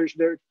forth. I mean,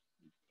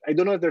 I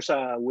don't know if there's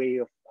a way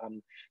of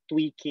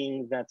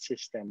tweaking that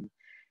system,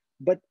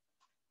 but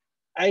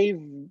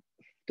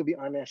to be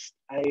honest,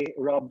 I've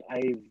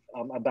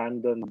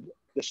abandoned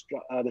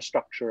the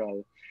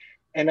structural.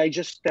 And I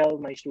just tell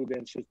my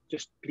students,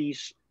 just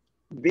please,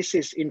 this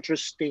is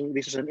interesting.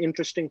 This is an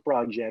interesting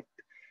project.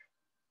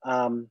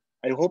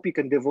 I hope you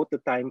can devote the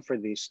time for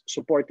this,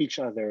 support each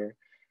other.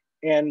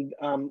 And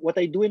what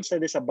I do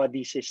instead is a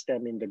buddy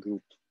system in the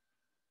group.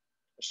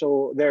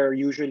 So there are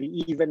usually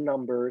even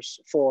numbers,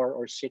 4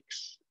 or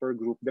 6 per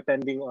group,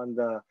 depending on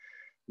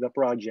the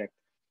project.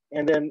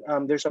 And then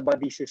there's a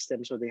buddy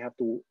system, so they have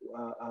to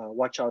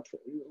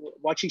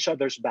watch each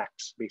other's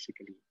backs,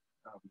 basically.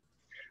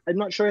 I'm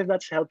not sure if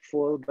that's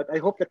helpful, but I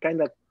hope that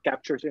kind of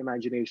captures your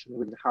imagination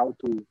with how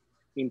to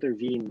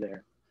intervene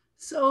there.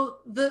 So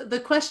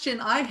the question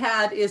I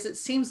had is, it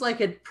seems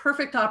like a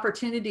perfect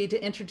opportunity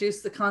to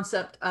introduce the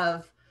concept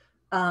of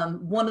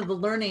one of the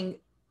learning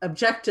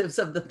objectives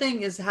of the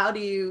thing is, how do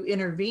you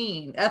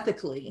intervene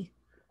ethically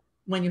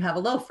when you have a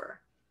loafer,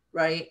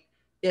 right?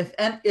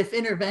 If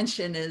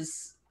intervention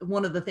is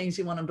one of the things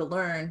you want them to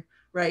learn,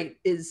 right,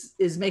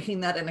 is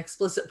making that an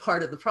explicit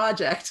part of the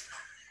project.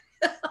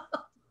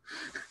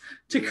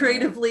 To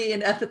creatively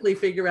and ethically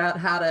figure out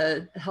how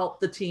to help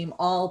the team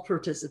all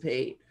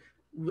participate,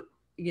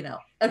 you know.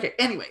 Okay,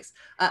 anyways,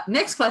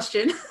 next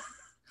question.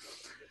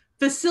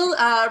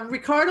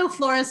 Ricardo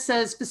Flores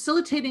says,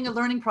 facilitating a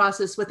learning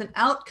process with an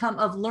outcome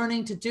of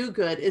learning to do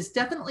good is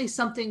definitely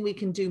something we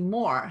can do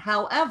more.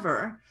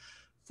 However,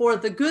 for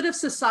the good of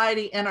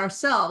society and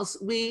ourselves,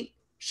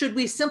 should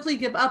we simply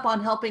give up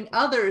on helping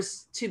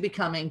others to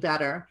becoming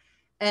better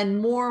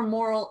and more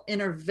moral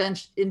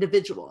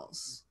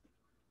individuals?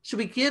 Should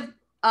we give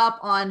up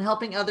on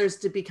helping others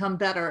to become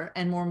better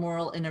and more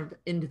moral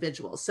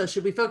individuals? So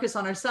should we focus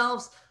on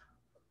ourselves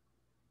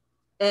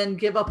and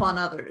give up on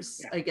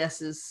others, I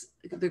guess is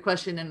the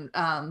question.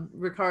 And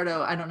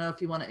Ricardo, I don't know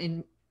if you want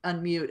to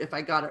unmute if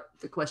I got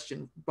the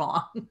question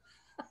wrong.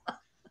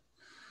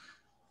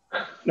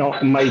 No,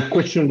 my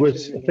question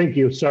was, thank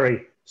you,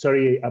 sorry,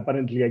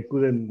 apparently I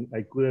couldn't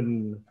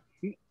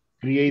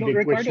create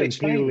the question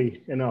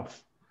clearly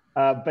enough.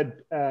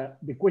 But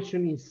the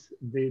question is,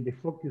 the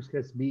focus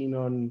has been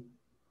on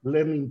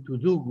learning to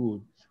do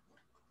good,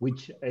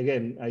 which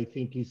again, I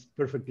think is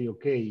perfectly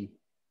okay.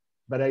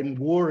 But I'm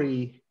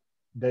worried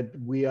that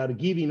we are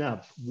giving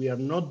up. We are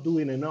not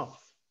doing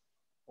enough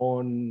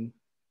on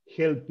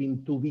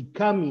helping to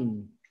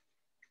becoming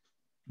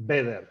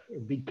better,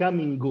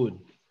 becoming good,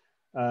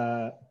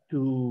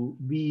 to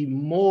be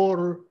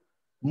more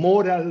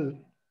moral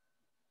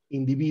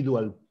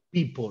individual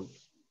people.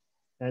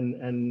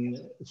 And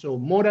so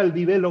moral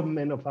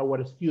development of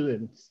our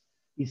students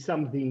is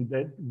something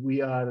that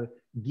we are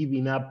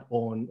giving up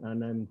on,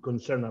 and I'm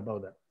concerned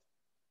about that.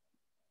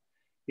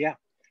 Yeah.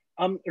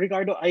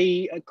 Ricardo,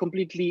 I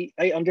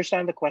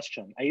understand the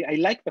question. I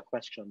like the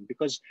question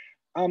because,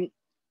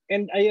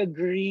 and I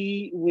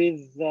agree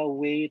with the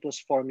way it was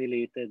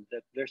formulated,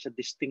 that there's a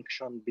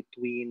distinction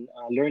between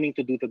learning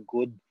to do the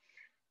good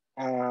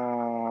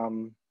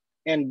and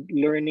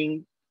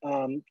learning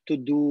to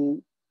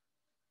do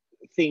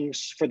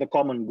things for the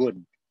common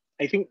good.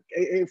 I think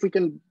if we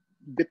can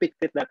depict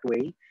it that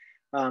way,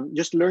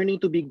 just learning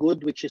to be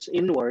good, which is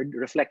inward,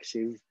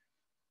 reflexive,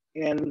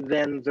 and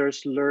then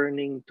there's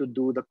learning to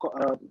do the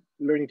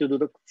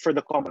for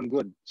the common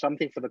good,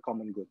 something for the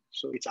common good.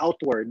 So it's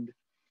outward.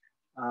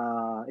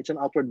 It's an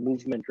outward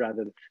movement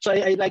rather. So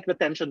I like the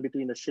tension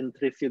between the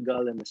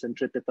centrifugal and the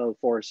centripetal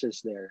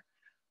forces there.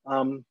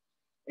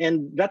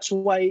 And that's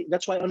why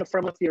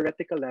from a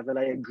theoretical level,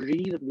 I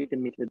agree that we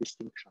can make the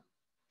distinction.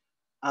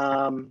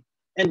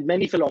 And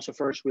many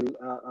philosophers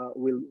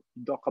will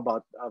talk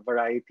about a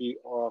variety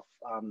of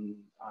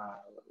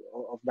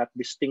that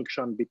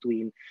distinction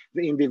between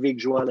the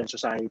individual and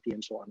society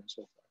and so on and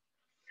so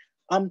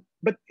forth.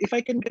 But if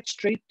I can get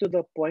straight to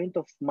the point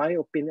of my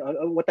opinion,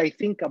 what I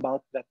think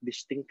about that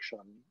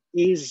distinction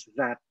is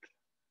that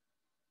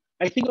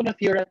I think on a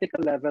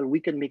theoretical level, we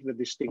can make the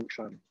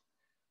distinction.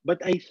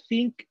 But I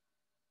think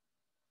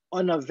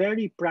on a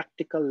very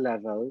practical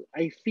level,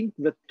 I think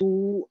the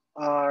two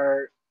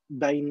are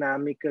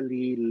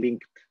dynamically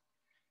linked.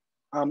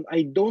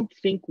 I don't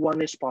think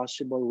one is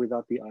possible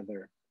without the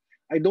other.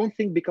 I don't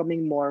think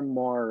becoming more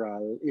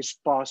moral is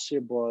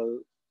possible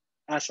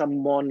as a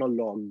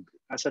monologue,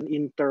 as an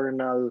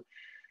internal,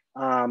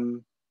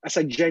 as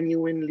a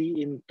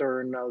genuinely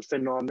internal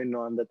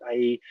phenomenon that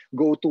I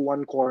go to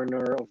one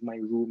corner of my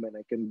room and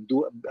I can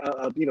do,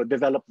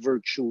 develop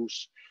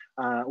virtues,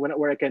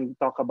 where I can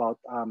talk about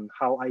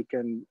how I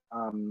can,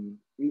 how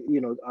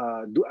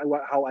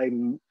I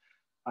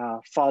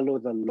follow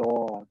the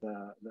law,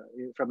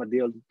 from a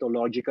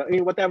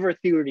deontological, whatever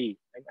theory.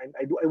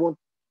 I won't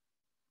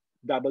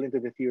dabble into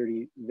the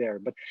theory there.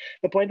 But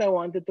the point I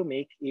wanted to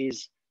make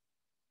is,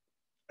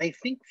 I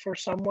think for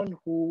someone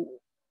who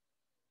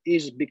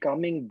is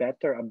becoming a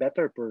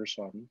better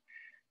person,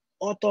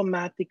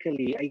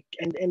 automatically, I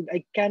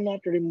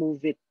cannot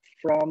remove it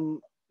from.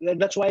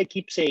 That's why I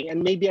keep saying,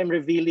 and maybe I'm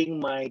revealing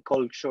my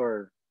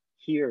culture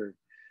here.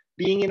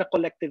 Being in a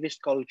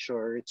collectivist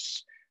culture,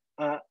 it's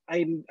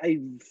I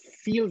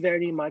feel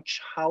very much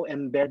how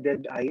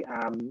embedded I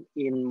am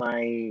in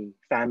my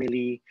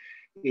family,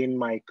 in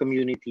my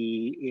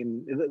community,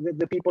 in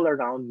the people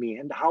around me,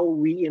 and how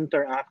we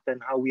interact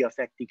and how we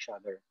affect each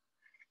other.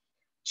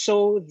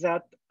 So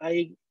that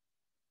I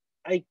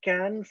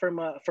can, from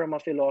a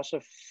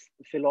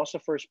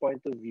philosopher's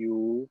point of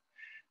view,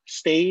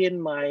 stay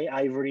in my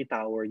ivory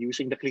tower,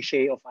 using the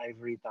cliche of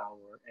ivory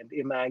tower, and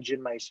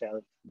imagine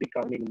myself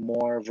becoming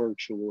more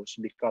virtuous,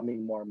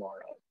 becoming more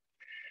moral.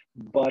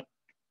 But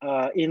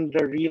in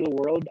the real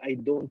world, I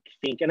don't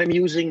think, and I'm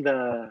using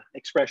the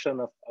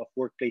expression of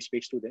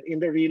workplace-based student, in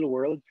the real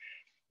world,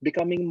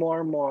 becoming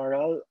more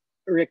moral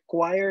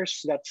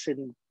requires that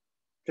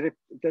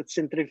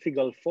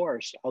centrifugal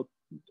force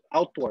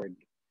outward,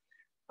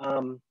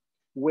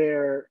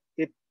 where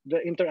the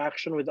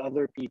interaction with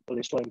other people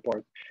is so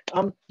important.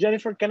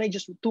 Jennifer, can I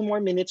just 2 more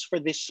minutes for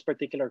this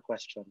particular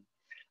question?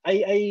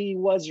 I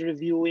was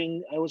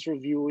reviewing,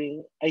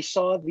 I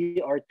saw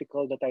the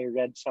article that I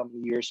read some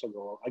years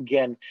ago.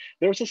 Again,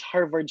 there was this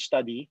Harvard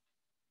study.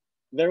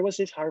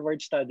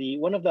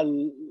 One of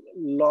the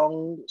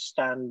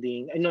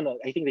long-standing, no,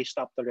 I think they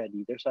stopped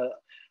already. There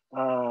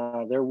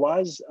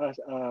was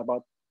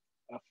about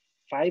a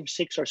 5,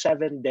 6, or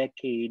 7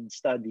 decade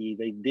study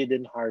they did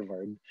in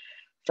Harvard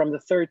from the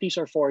 30s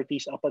or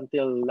 40s up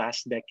until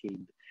last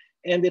decade.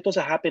 And it was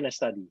a happiness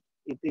study.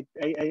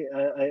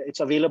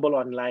 It's available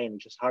online,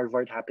 just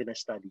Harvard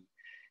Happiness Study.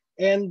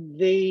 And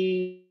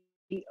they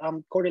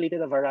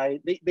correlated a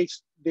variety,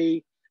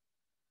 they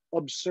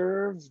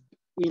observed,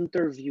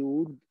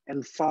 interviewed,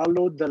 and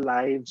followed the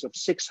lives of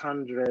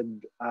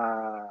 600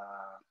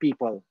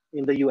 people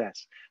in the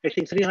US. I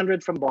think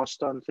 300 from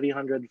Boston,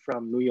 300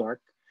 from New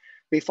York.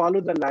 They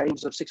followed the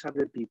lives of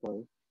 600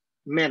 people,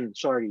 men,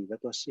 sorry,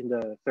 that was in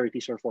the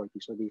 30s or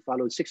 40s. So they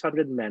followed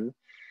 600 men.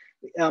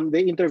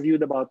 They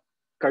interviewed about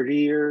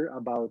career,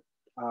 about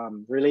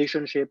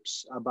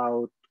relationships,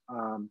 about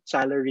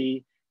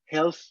salary,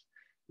 health.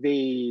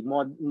 They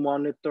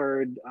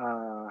monitored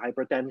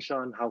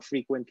hypertension, how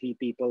frequently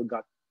people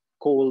got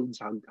colds,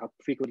 how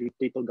frequently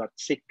people got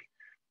sick.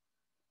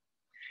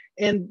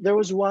 And there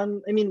was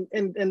one,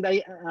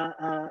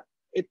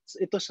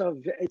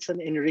 it's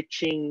an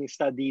enriching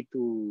study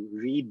to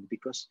read,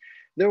 because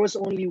there was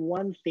only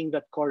one thing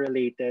that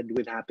correlated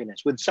with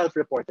happiness, with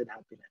self-reported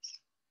happiness.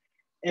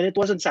 And it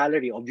wasn't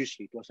salary,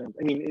 obviously. It wasn't,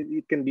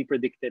 it can be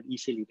predicted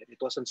easily that it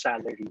wasn't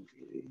salary.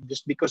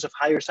 Just because of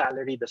higher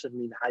salary doesn't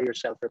mean higher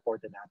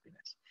self-reported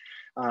happiness.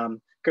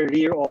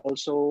 Career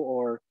also,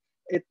 or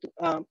it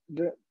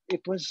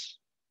was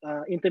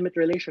intimate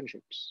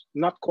relationships,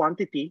 not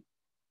quantity,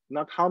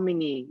 not how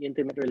many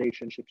intimate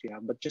relationships you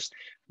have, but just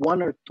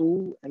one or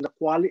two, and the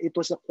quality. It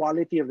was the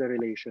quality of the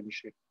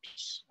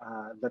relationships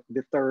that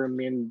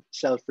determined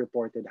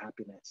self-reported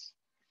happiness.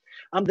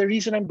 The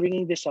reason I'm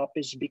bringing this up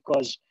is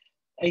because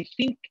I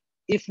think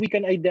if we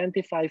can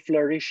identify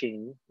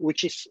flourishing,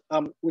 which is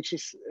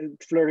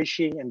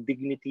flourishing and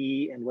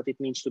dignity and what it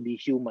means to be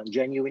human,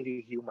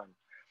 genuinely human,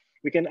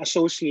 we can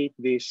associate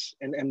this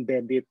and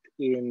embed it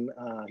in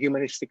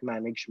humanistic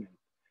management.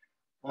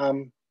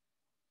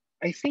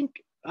 I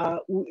think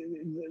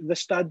the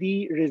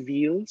study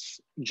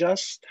reveals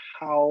just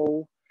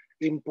how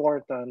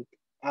important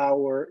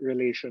our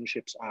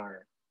relationships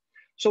are.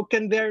 So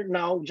can there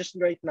now, just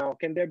right now,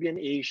 can there be an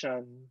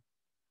Asian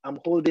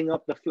holding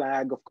up the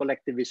flag of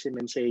collectivism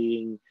and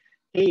saying,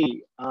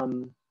 hey,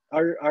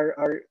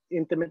 our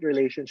intimate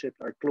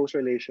relationships, our close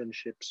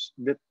relationships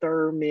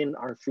determine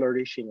our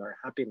flourishing, our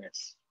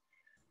happiness.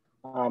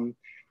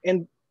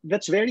 And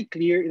that's very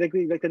clear, like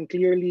that can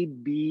clearly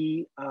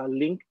be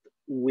linked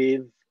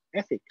with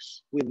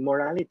ethics, with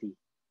morality.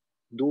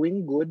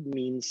 Doing good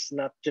means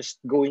not just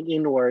going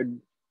inward,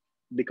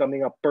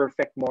 becoming a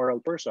perfect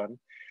moral person.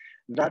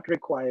 That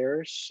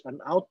requires an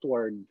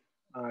outward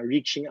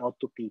reaching out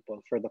to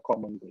people for the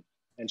common good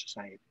and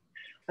society.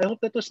 I hope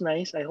that was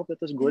nice. I hope that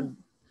was good.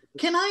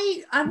 Can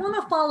I want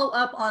to follow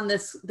up on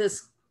this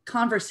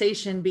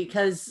conversation,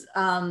 because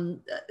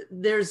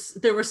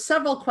there were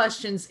several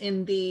questions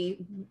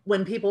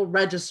when people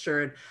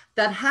registered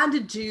that had to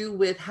do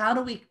with how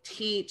do we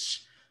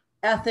teach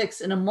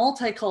ethics in a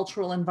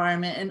multicultural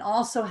environment, and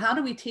also how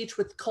do we teach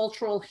with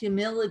cultural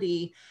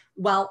humility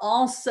while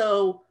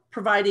also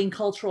providing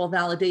cultural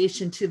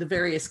validation to the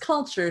various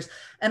cultures.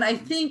 And I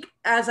think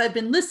as I've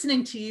been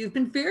listening to you, you've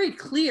been very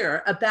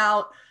clear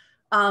about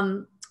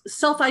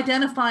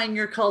self-identifying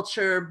your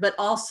culture, but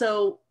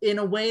also in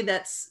a way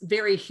that's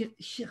very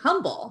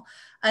humble.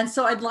 And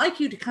so I'd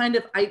like you to kind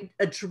of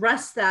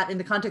address that in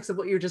the context of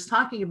what you were just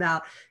talking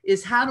about,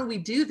 is how do we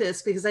do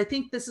this? Because I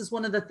think this is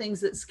one of the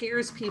things that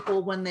scares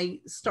people when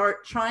they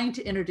start trying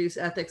to introduce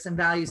ethics and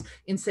values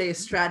in, say, a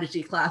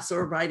strategy class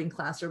or a writing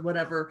class or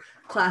whatever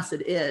class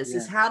it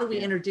is how do we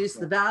introduce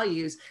the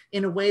values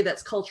in a way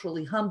that's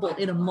culturally humble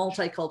in a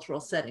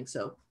multicultural setting?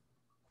 So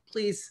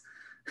please.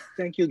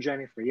 Thank you,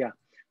 Jennifer. Yeah.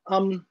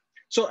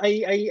 So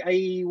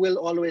I will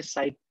always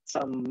cite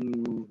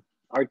some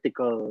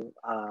article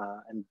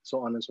and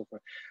so on and so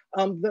forth.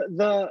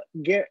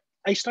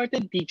 I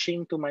started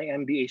teaching to my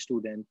MBA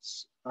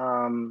students.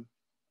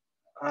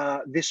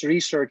 This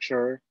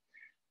researcher,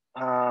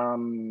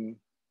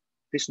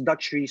 this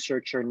Dutch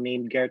researcher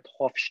named Gert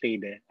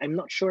Hofstede. I'm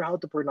not sure how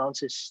to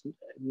pronounce his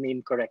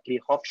name correctly,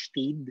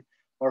 Hofstede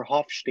or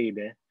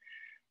Hofstede.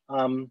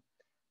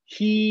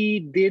 He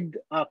did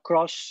a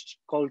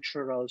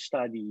cross-cultural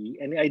study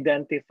and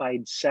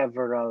identified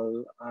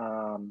several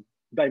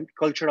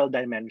cultural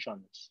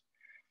dimensions.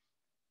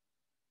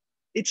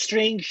 It's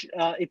strange.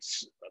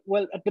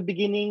 Well, at the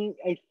beginning,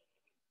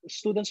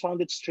 students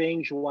found it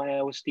strange why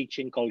I was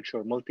teaching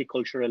culture,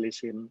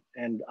 multiculturalism,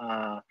 and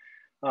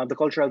the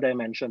cultural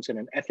dimensions in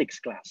an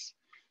ethics class.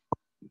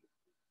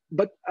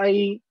 But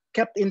I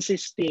kept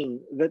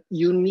insisting that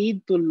you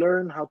need to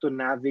learn how to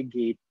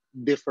navigate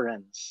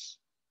difference.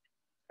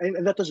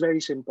 And that was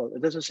very simple.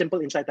 That's a simple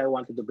insight I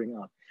wanted to bring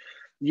up.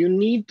 You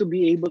need to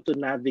be able to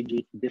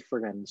navigate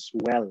difference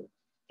well,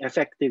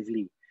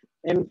 effectively.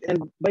 And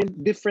by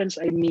difference,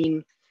 I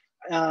mean,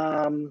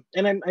 and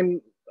I'm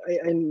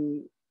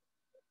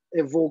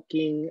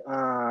evoking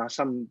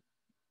some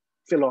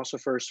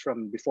philosophers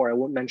from before. I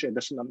won't mention, it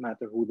does not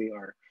matter who they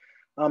are.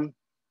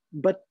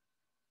 But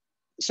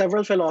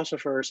several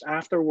philosophers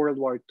after World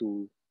War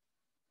II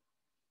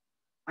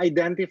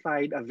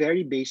identified a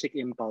very basic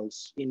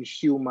impulse in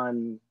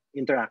human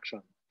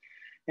interaction,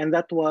 and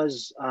that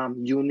was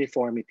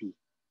uniformity.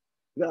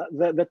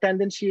 The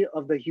tendency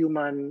of the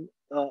human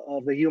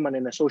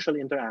in a social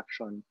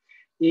interaction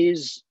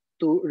is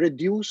to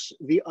reduce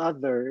the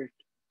other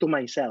to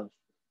myself.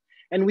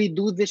 And we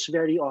do this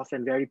very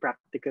often, very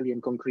practically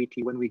and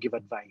concretely when we give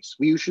advice.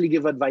 We usually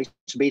give advice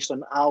based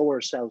on our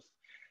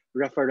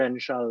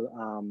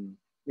self-referential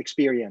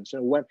experience.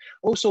 And when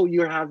also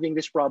you're having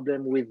this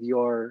problem with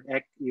your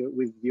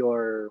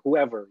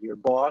whoever, your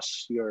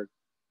boss, your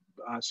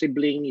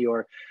sibling,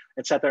 your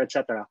etc.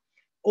 etc.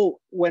 Oh,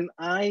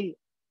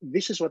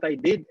 this is what I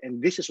did,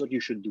 and this is what you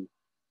should do.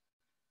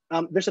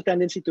 There's a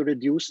tendency to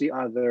reduce the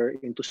other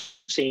into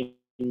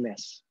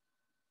sameness.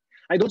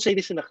 I don't say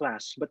this in the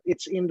class, but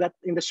it's in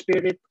the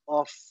spirit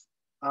of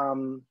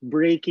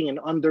breaking and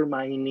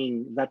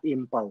undermining that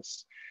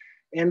impulse,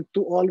 and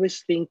to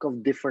always think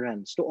of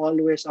difference, to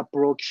always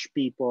approach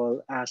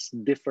people as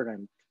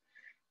different.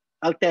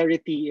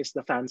 Alterity is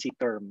the fancy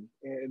term,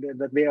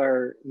 that they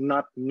are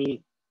not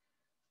me.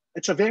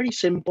 It's a very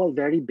simple,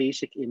 very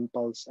basic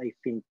impulse, I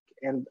think.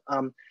 And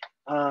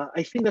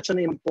I think that's an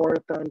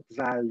important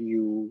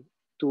value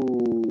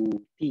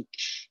to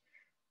teach.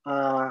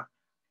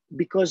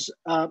 Because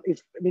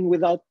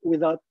without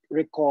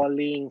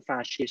recalling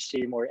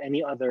fascism or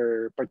any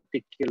other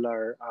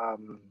particular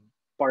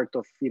part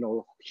of,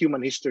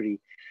 human history,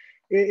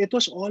 it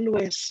was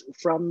always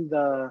from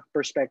the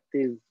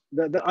perspective,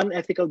 the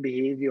unethical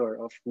behavior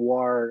of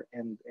war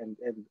and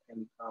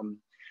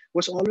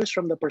was always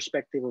from the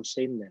perspective of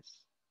sameness.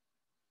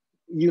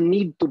 You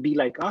need to be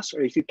like us,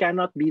 or if you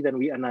cannot be, then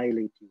we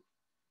annihilate you.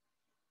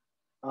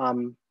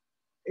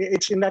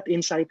 It's in that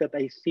insight that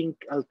I think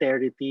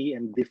alterity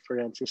and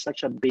difference is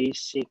such a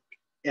basic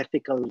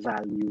ethical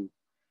value.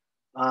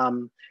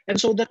 And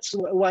so that's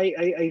why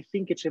I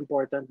think it's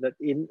important that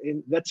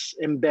that's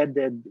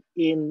embedded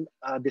in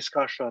a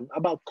discussion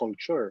about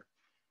culture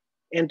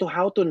and to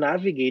how to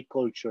navigate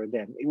culture.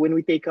 Then when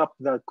we take up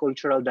the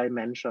cultural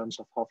dimensions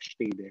of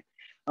Hofstede,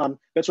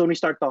 that's when we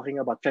start talking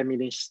about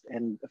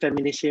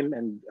feminism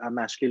and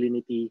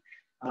masculinity,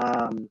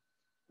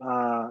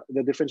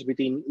 the difference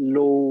between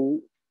low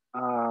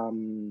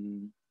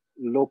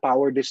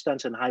power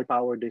distance and high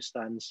power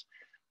distance,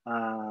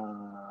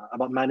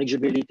 about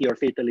manageability or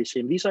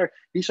fatalism.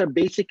 These are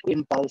basic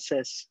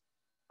impulses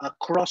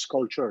across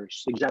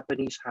cultures. The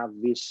Japanese have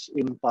this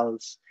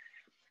impulse,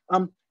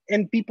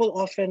 and people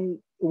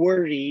often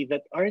worry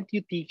that, aren't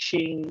you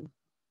teaching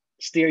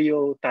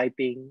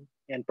stereotyping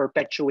and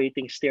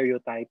perpetuating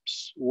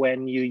stereotypes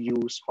when you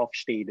use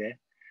Hofstede?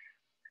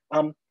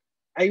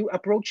 I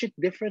approach it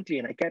differently,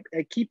 and I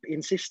keep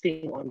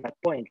insisting on that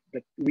point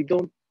that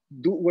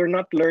we're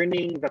not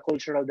learning the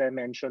cultural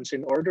dimensions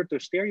in order to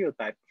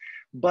stereotype,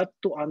 but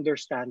to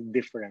understand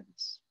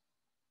difference,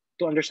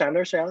 to understand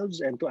ourselves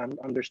and to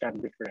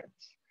understand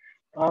difference.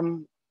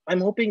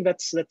 I'm hoping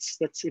that's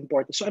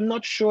important. So I'm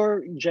not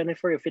sure,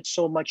 Jennifer, if it's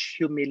so much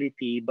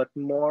humility, but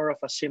more of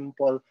a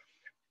simple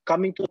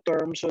coming to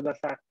terms with the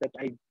fact that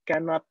I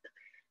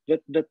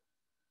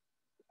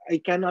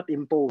cannot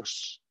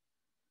impose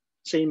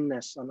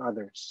sameness on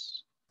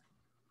others.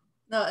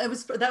 No,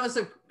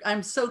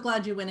 I'm so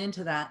glad you went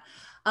into that.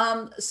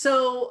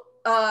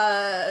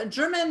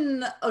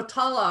 German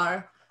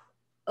Otalar,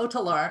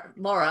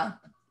 Laura,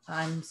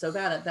 I'm so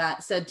bad at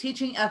that, said,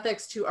 teaching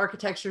ethics to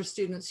architecture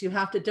students, you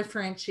have to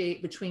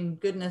differentiate between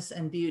goodness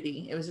and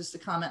beauty. It was just a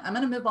comment. I'm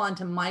going to move on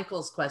to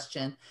Michael's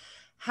question.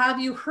 Have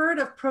you heard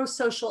of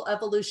pro-social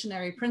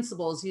evolutionary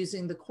principles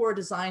using the core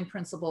design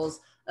principles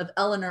of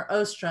Elinor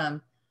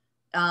Ostrom,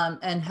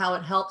 and how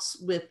it helps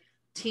with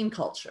team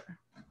culture?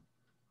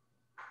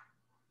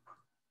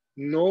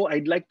 No,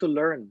 I'd like to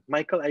learn.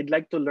 Michael, I'd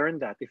like to learn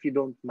that, if you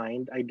don't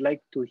mind. I'd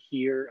like to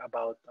hear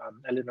about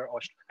Elinor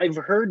Ostrom. I've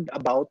heard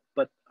about,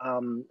 but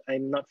I'm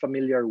not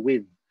familiar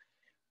with.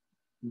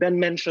 Ben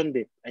mentioned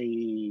it.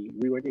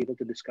 We weren't able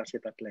to discuss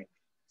it at length.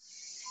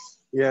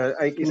 Yeah,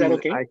 is that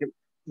okay?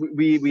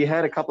 We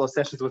had a couple of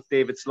sessions with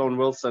David Sloan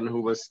Wilson,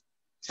 who was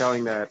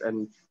telling that,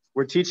 and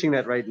we're teaching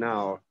that right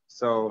now.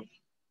 So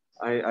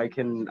I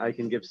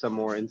can give some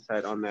more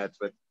insight on that.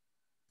 But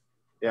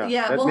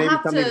yeah, that may be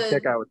something to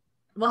check out.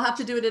 We'll have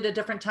to do it at a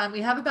different time.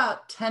 We have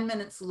about 10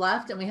 minutes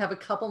left and we have a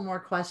couple more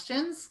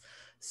questions.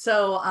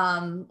 So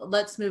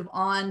let's move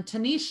on.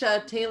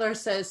 Tanisha Taylor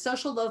says,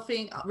 social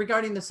loafing,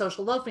 regarding the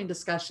social loafing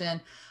discussion,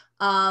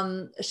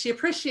 she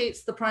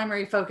appreciates the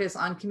primary focus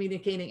on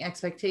communicating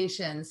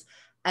expectations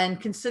and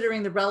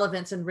considering the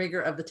relevance and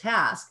rigor of the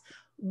task.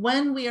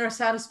 When we are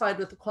satisfied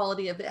with the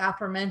quality of the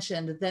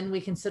aforementioned, then we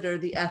consider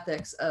the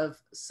ethics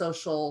of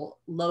social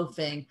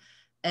loafing.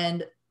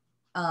 And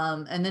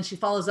then she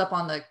follows up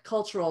on the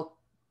cultural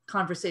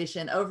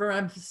conversation.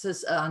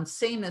 Overemphasis on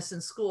sameness in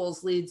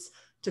schools leads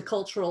to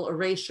cultural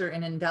erasure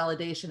and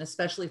invalidation,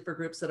 especially for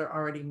groups that are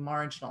already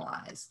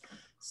marginalized.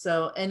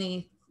 So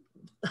any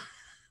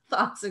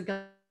thoughts? Is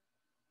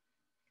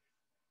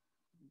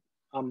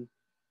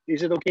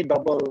it okay?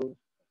 Double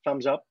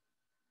thumbs up.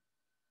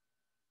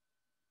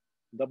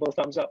 Double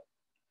thumbs up.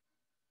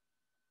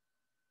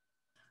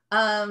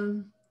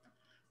 And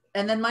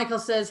then Michael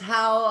says,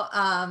 how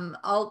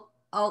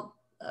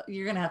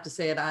you're gonna have to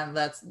say it on,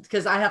 that's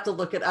because I have to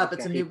look it up. Okay.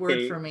 It's a new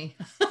word for me.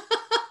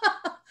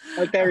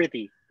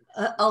 Alterity.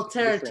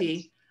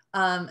 Alterity,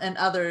 and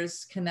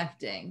others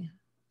connecting.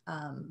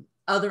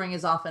 Othering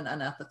is often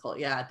unethical.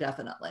 Yeah,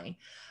 definitely.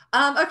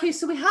 Okay,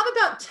 so we have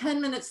about 10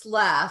 minutes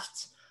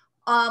left.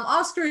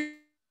 Oscar,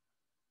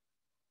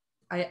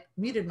 I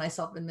muted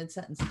myself in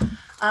mid-sentence.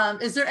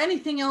 Is there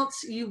anything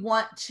else you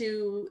want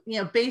to,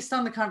 based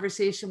on the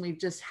conversation we've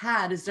just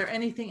had, is there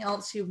anything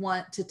else you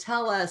want to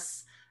tell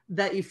us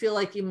that you feel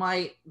like you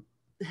might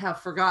have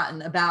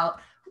forgotten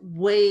about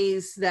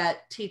ways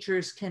that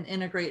teachers can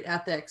integrate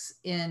ethics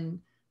in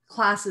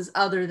classes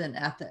other than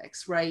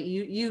ethics, right?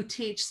 You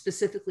teach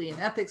specifically in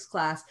ethics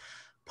class.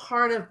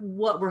 Part of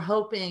what we're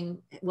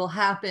hoping will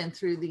happen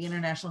through the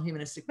International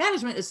Humanistic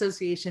Management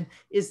Association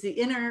is the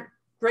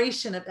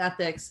integration of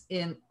ethics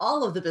in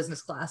all of the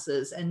business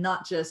classes and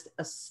not just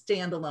a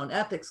standalone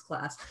ethics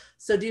class.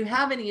 So do you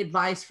have any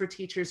advice for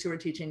teachers who are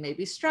teaching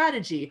maybe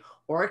strategy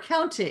or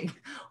accounting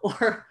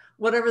or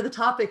whatever the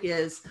topic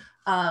is,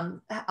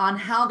 on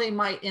how they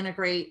might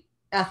integrate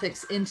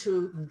ethics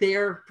into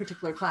their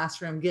particular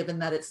classroom, given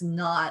that it's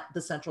not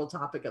the central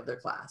topic of their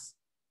class?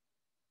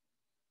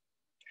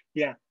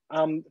 Yeah,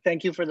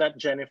 thank you for that,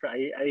 Jennifer.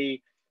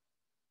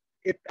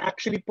 it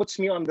actually puts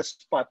me on the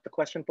spot. The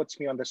question puts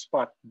me on the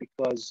spot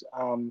because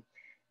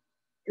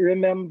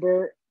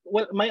remember,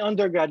 well, my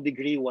undergrad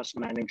degree was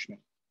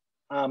management,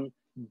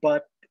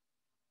 but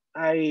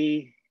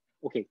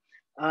okay,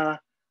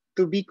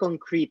 to be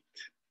concrete,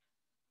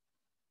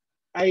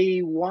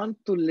 I want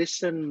to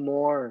listen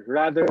more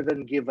rather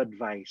than give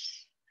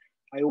advice.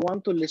 I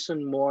want to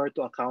listen more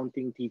to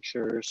accounting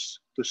teachers,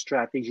 to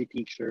strategy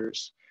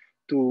teachers,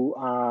 to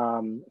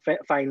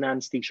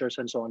finance teachers,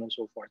 and so on and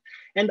so forth.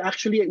 And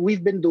actually,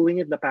 we've been doing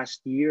it the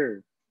past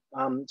year.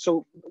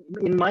 So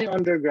in my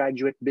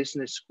undergraduate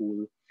business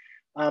school,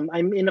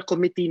 I'm in a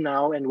committee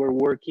now, and we're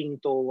working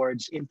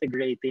towards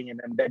integrating and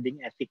embedding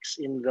ethics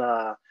in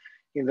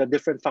the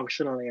different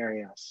functional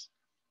areas.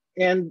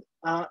 And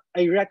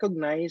I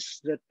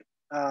recognize that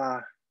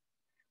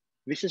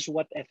this is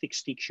what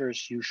ethics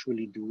teachers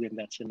usually do in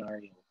that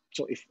scenario.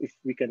 So if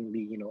we can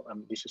be,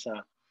 this is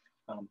a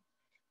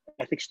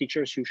ethics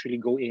teachers usually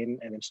go in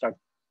and then start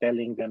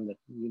telling them that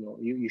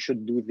you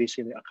should do this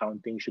in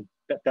accounting. You should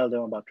tell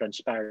them about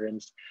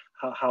transparency,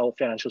 how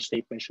financial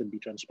statements should be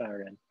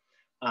transparent,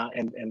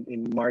 and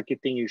in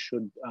marketing you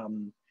should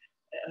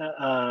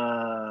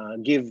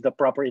give the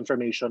proper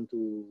information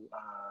to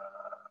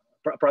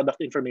product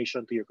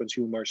information to your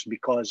consumers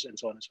because and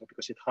so on and so forth,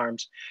 because it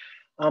harms.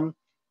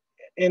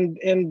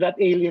 And that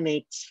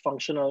alienates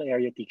functional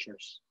area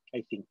teachers,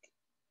 I think.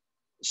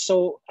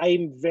 So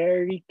I'm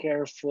very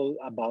careful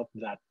about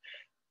that.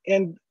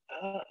 And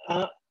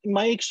in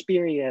my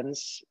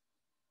experience,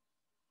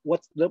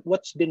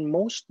 what's been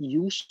most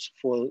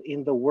useful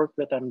in the work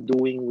that I'm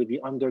doing with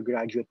the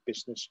undergraduate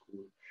business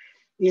school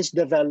is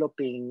the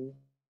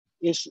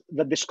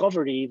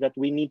discovery that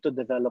we need to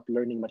develop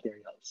learning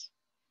materials.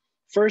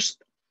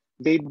 First,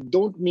 they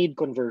don't need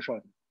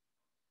conversion.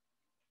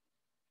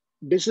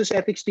 Business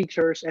ethics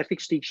teachers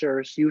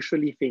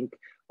usually think,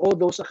 oh,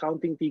 those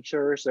accounting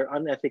teachers, they're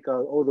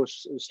unethical. Oh,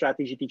 those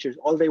strategy teachers,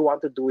 all they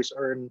want to do is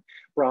earn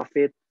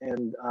profit,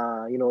 and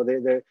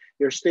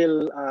they're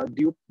still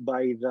duped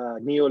by the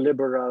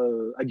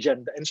neoliberal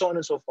agenda, and so on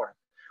and so forth.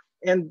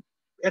 And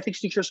ethics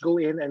teachers go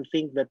in and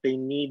think that they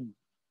need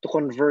to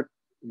convert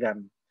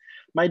them.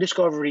 My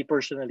discovery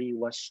personally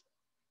was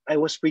I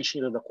was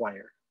preaching to the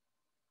choir.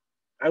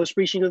 I was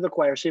preaching to the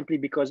choir simply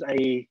because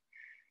I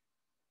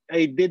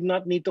did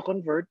not need to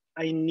convert.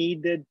 I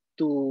needed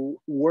to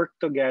work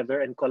together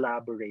and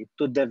collaborate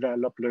to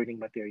develop learning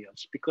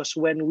materials. Because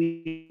when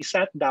we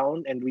sat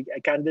down and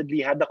I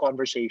candidly had the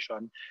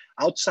conversation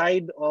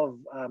outside of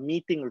a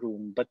meeting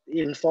room, but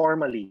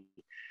informally,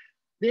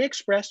 they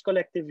expressed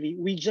collectively,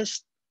 we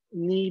just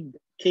need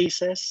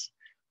cases.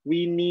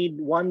 We need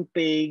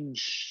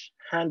one-page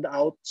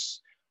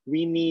handouts.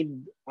 We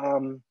need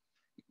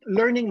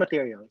learning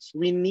materials.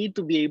 We need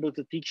to be able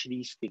to teach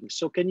these things.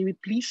 So can you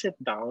please sit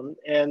down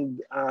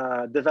and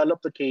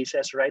develop the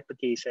cases, write the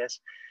cases,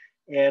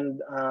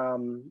 and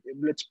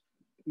let's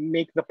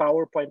make the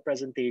PowerPoint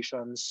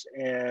presentations.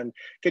 And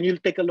can you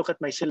take a look at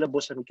my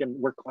syllabus and we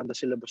can work on the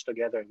syllabus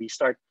together?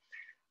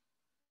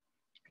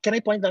 Can I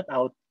point that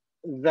out?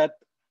 That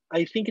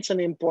I think it's an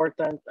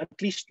important, at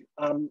least,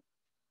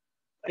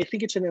 I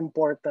think it's an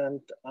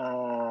important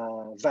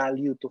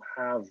value to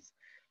have,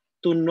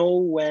 to know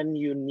when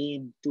you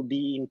need to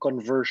be in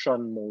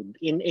conversion mode,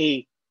 in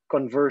a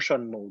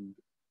conversion mode,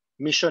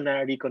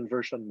 missionary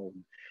conversion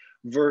mode,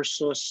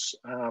 versus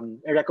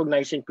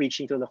recognizing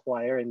preaching to the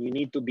choir, and you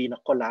need to be in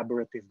a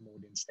collaborative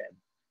mode instead.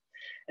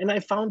 And I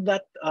found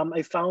that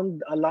I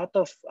found a lot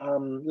of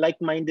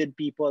like-minded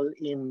people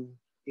in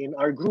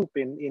our group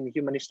in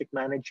humanistic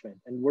management,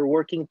 and we're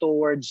working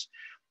towards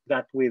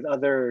that with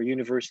other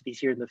universities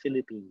here in the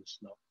Philippines,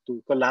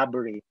 to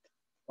collaborate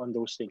on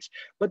those things.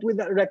 But with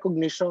that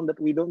recognition that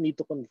we don't need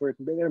to convert,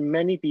 there are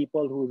many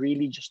people who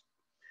really just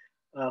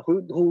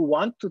who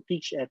want to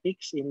teach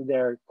ethics in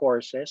their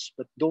courses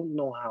but don't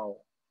know how.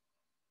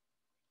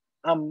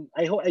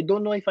 I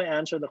don't know if I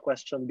answered the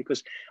question,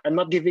 because I'm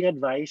not giving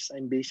advice.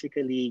 I'm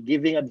basically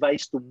giving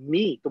advice to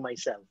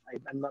myself.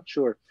 I'm not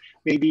sure.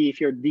 Maybe if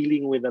you're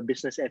dealing with a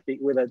business ethic,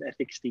 with an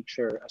ethics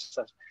teacher, as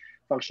a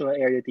functional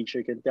area teacher,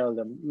 you can tell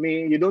them,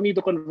 you don't need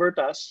to convert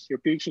us. You're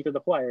preaching to the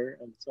choir,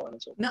 and so on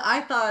and so forth. No,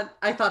 I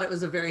thought it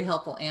was a very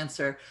helpful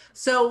answer.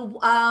 So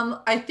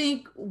I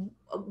think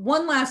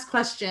one last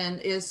question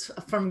is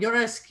from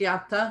Yoris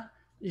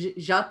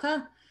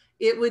Jata.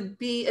 It would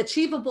be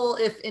achievable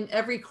if in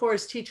every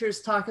course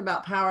teachers talk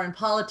about power and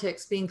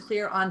politics, being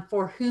clear on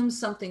for whom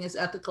something is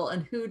ethical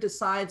and who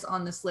decides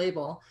on this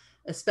label,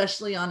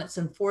 especially on its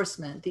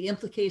enforcement, the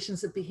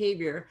implications of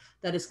behavior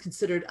that is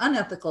considered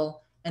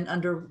unethical and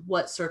under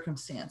what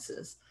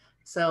circumstances.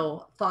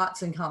 So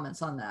thoughts and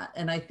comments on that.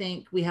 And I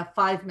think we have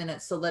 5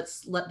 minutes, so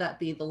let's let that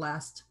be the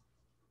last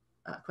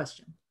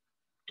question.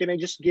 Can I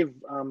just give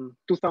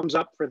 2 thumbs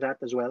up for that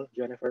as well,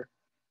 Jennifer?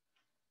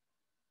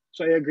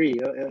 So I agree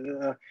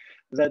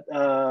that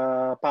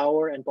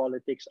power and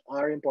politics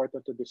are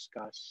important to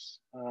discuss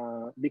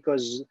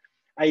because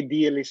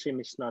idealism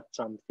is not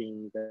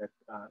something that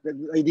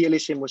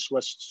idealism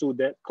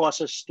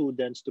causes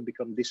students to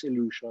become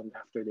disillusioned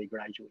after they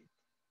graduate.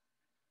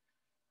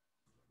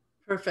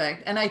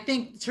 Perfect. And I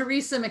think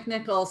Teresa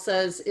McNichol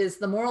says, is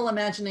the moral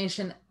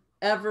imagination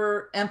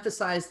ever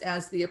emphasized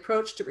as the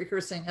approach to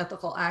rehearsing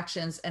ethical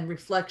actions and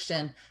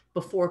reflection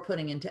before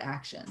putting into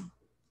action?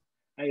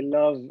 I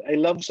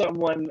love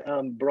someone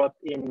brought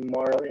in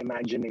moral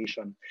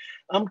imagination.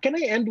 Can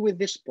I end with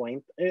this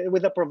point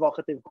with a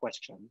provocative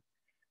question?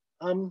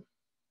 I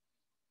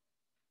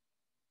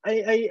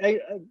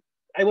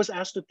was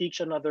asked to teach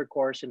another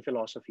course in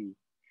philosophy.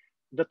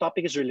 The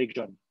topic is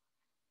religion.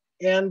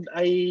 And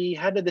I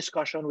had a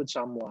discussion with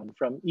someone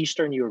from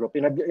Eastern Europe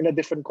in a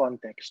different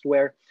context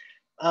where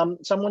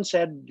someone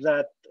said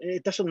that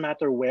it doesn't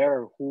matter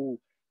where, who,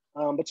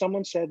 but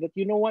someone said that,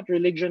 you know what,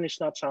 religion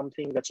is not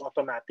something that's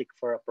automatic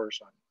for a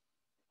person.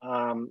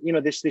 You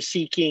know, this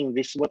seeking,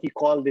 this what you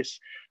call this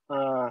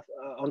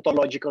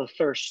ontological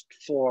thirst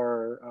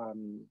for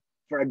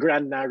a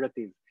grand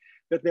narrative.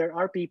 That there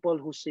are people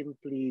who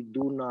simply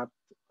do not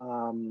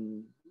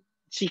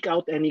seek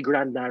out any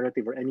grand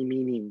narrative or any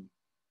meaning.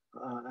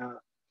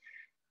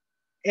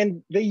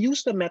 And they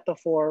use the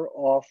metaphor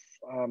of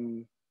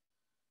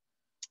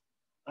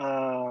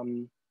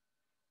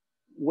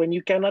when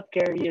you cannot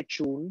carry a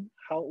tune,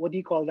 what do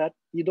you call that?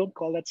 You don't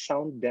call that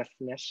sound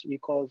deafness. You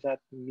call that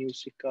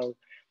musical.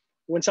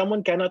 When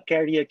someone cannot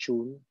carry a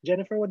tune,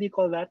 Jennifer, what do you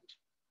call that?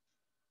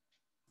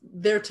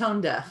 They're tone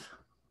deaf.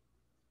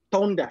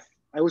 Tone deaf.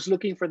 I was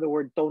looking for the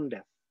word tone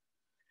deaf.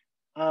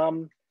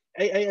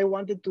 I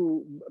wanted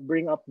to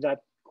bring up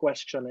that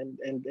question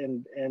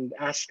and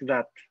ask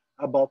that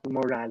about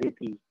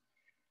morality.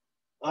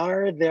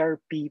 Are there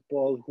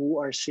people who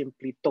are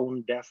simply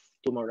tone deaf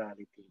to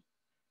morality?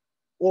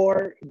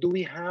 Or do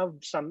we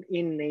have some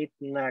innate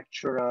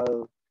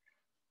natural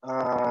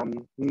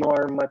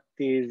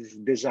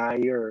normative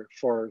desire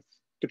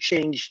to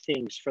change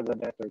things for the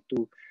better,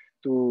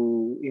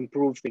 to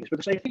improve things?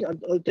 Because I think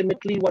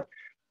ultimately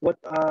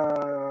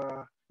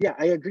yeah,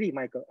 I agree,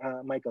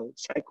 Michael,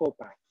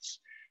 psychopaths.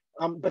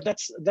 But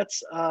that's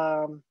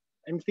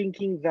I'm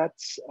thinking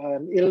that's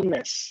an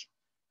illness.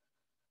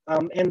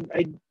 And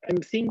I'm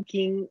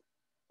thinking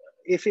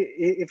if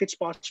it's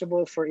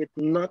possible for it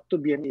not to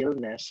be an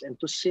illness and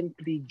to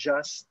simply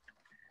just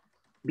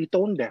be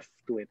tone deaf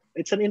to it.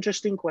 It's an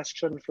interesting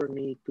question for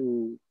me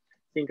to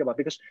think about,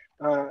 because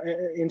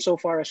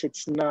insofar as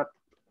it's not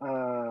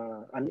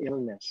an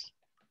illness.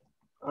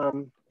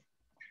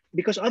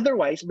 Because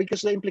otherwise,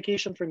 because the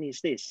implication for me is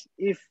this: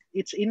 if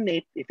it's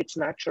innate, if it's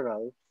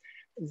natural,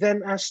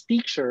 then as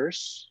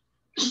teachers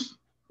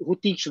who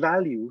teach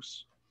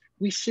values,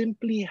 we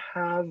simply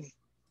have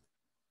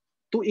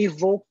to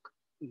evoke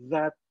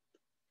that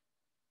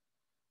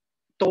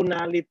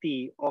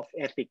tonality of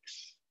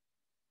ethics.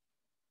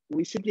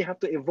 We simply have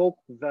to evoke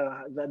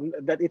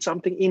that it's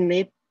something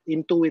innate,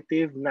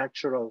 intuitive,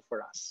 natural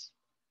for us.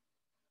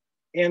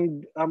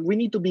 And we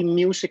need to be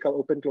musical,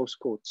 open close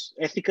quotes,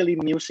 ethically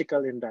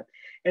musical in that.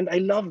 And I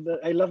love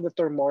the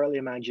term moral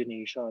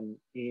imagination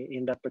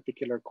in that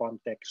particular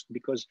context,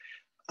 because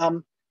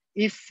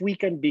if we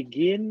can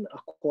begin a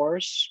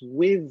course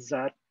with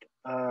that,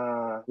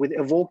 with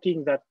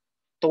evoking that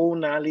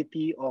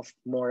tonality of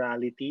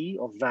morality,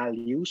 of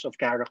values, of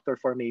character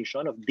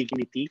formation, of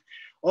dignity,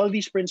 all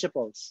these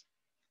principles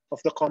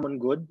of the common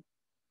good,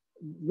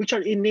 which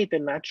are innate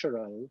and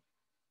natural,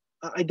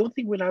 I don't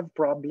think we'll have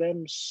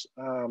problems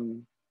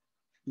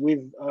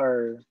with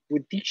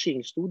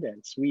teaching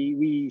students.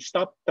 We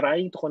stop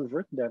trying to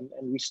convert them,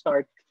 and we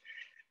stop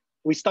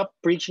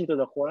preaching to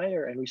the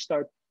choir, and we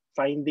start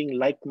finding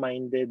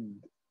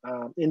like-minded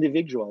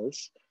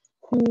individuals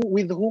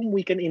with whom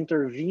we can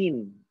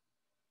intervene.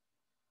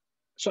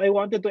 So I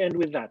wanted to end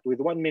with that, with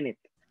 1 minute.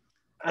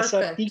 As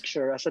Perfect. a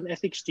teacher, as an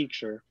ethics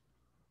teacher,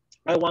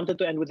 I wanted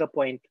to end with a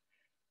point.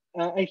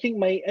 I think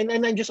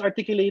and I'm just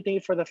articulating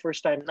it for the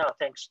first time now,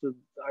 thanks to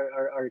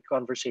our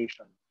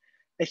conversation.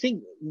 I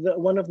think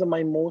one of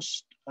my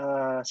most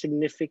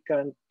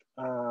significant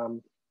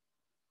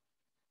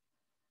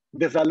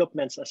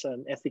developments as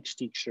an ethics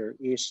teacher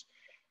is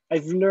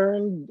I've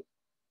learned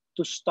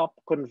to stop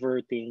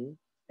converting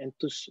and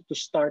to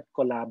start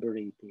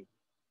collaborating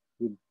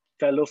with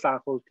fellow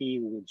faculty,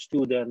 with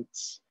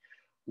students,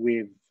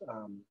 with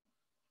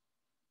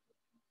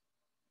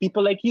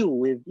people like you,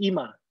 with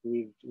Ima,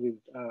 with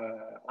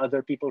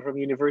other people from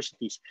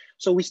universities.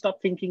 So we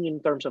stop thinking in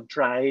terms of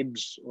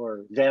tribes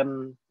or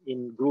them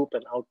in group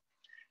and out,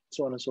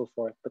 so on and so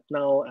forth. But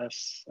now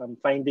as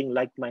finding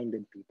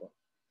like-minded people.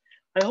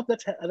 I hope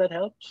that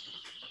helps.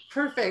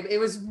 Perfect. It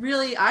was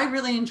I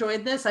really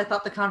enjoyed this. I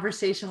thought the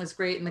conversation was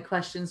great and the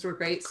questions were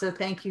great. So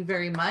thank you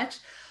very much.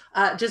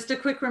 Just a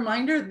quick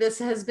reminder, this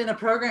has been a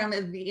program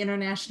of the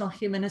International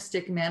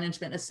Humanistic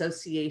Management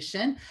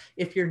Association.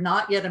 If you're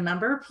not yet a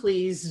member,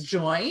 please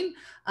join.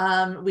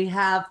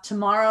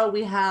 Tomorrow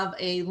we have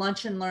a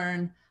lunch and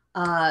learn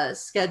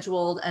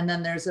scheduled, and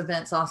then there's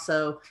events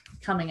also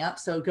coming up.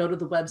 So go to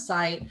the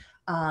website,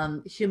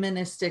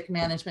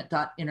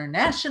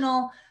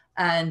 humanisticmanagement.international,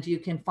 and you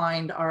can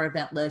find our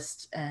event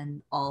list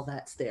and all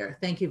that's there.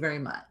 Thank you very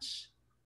much.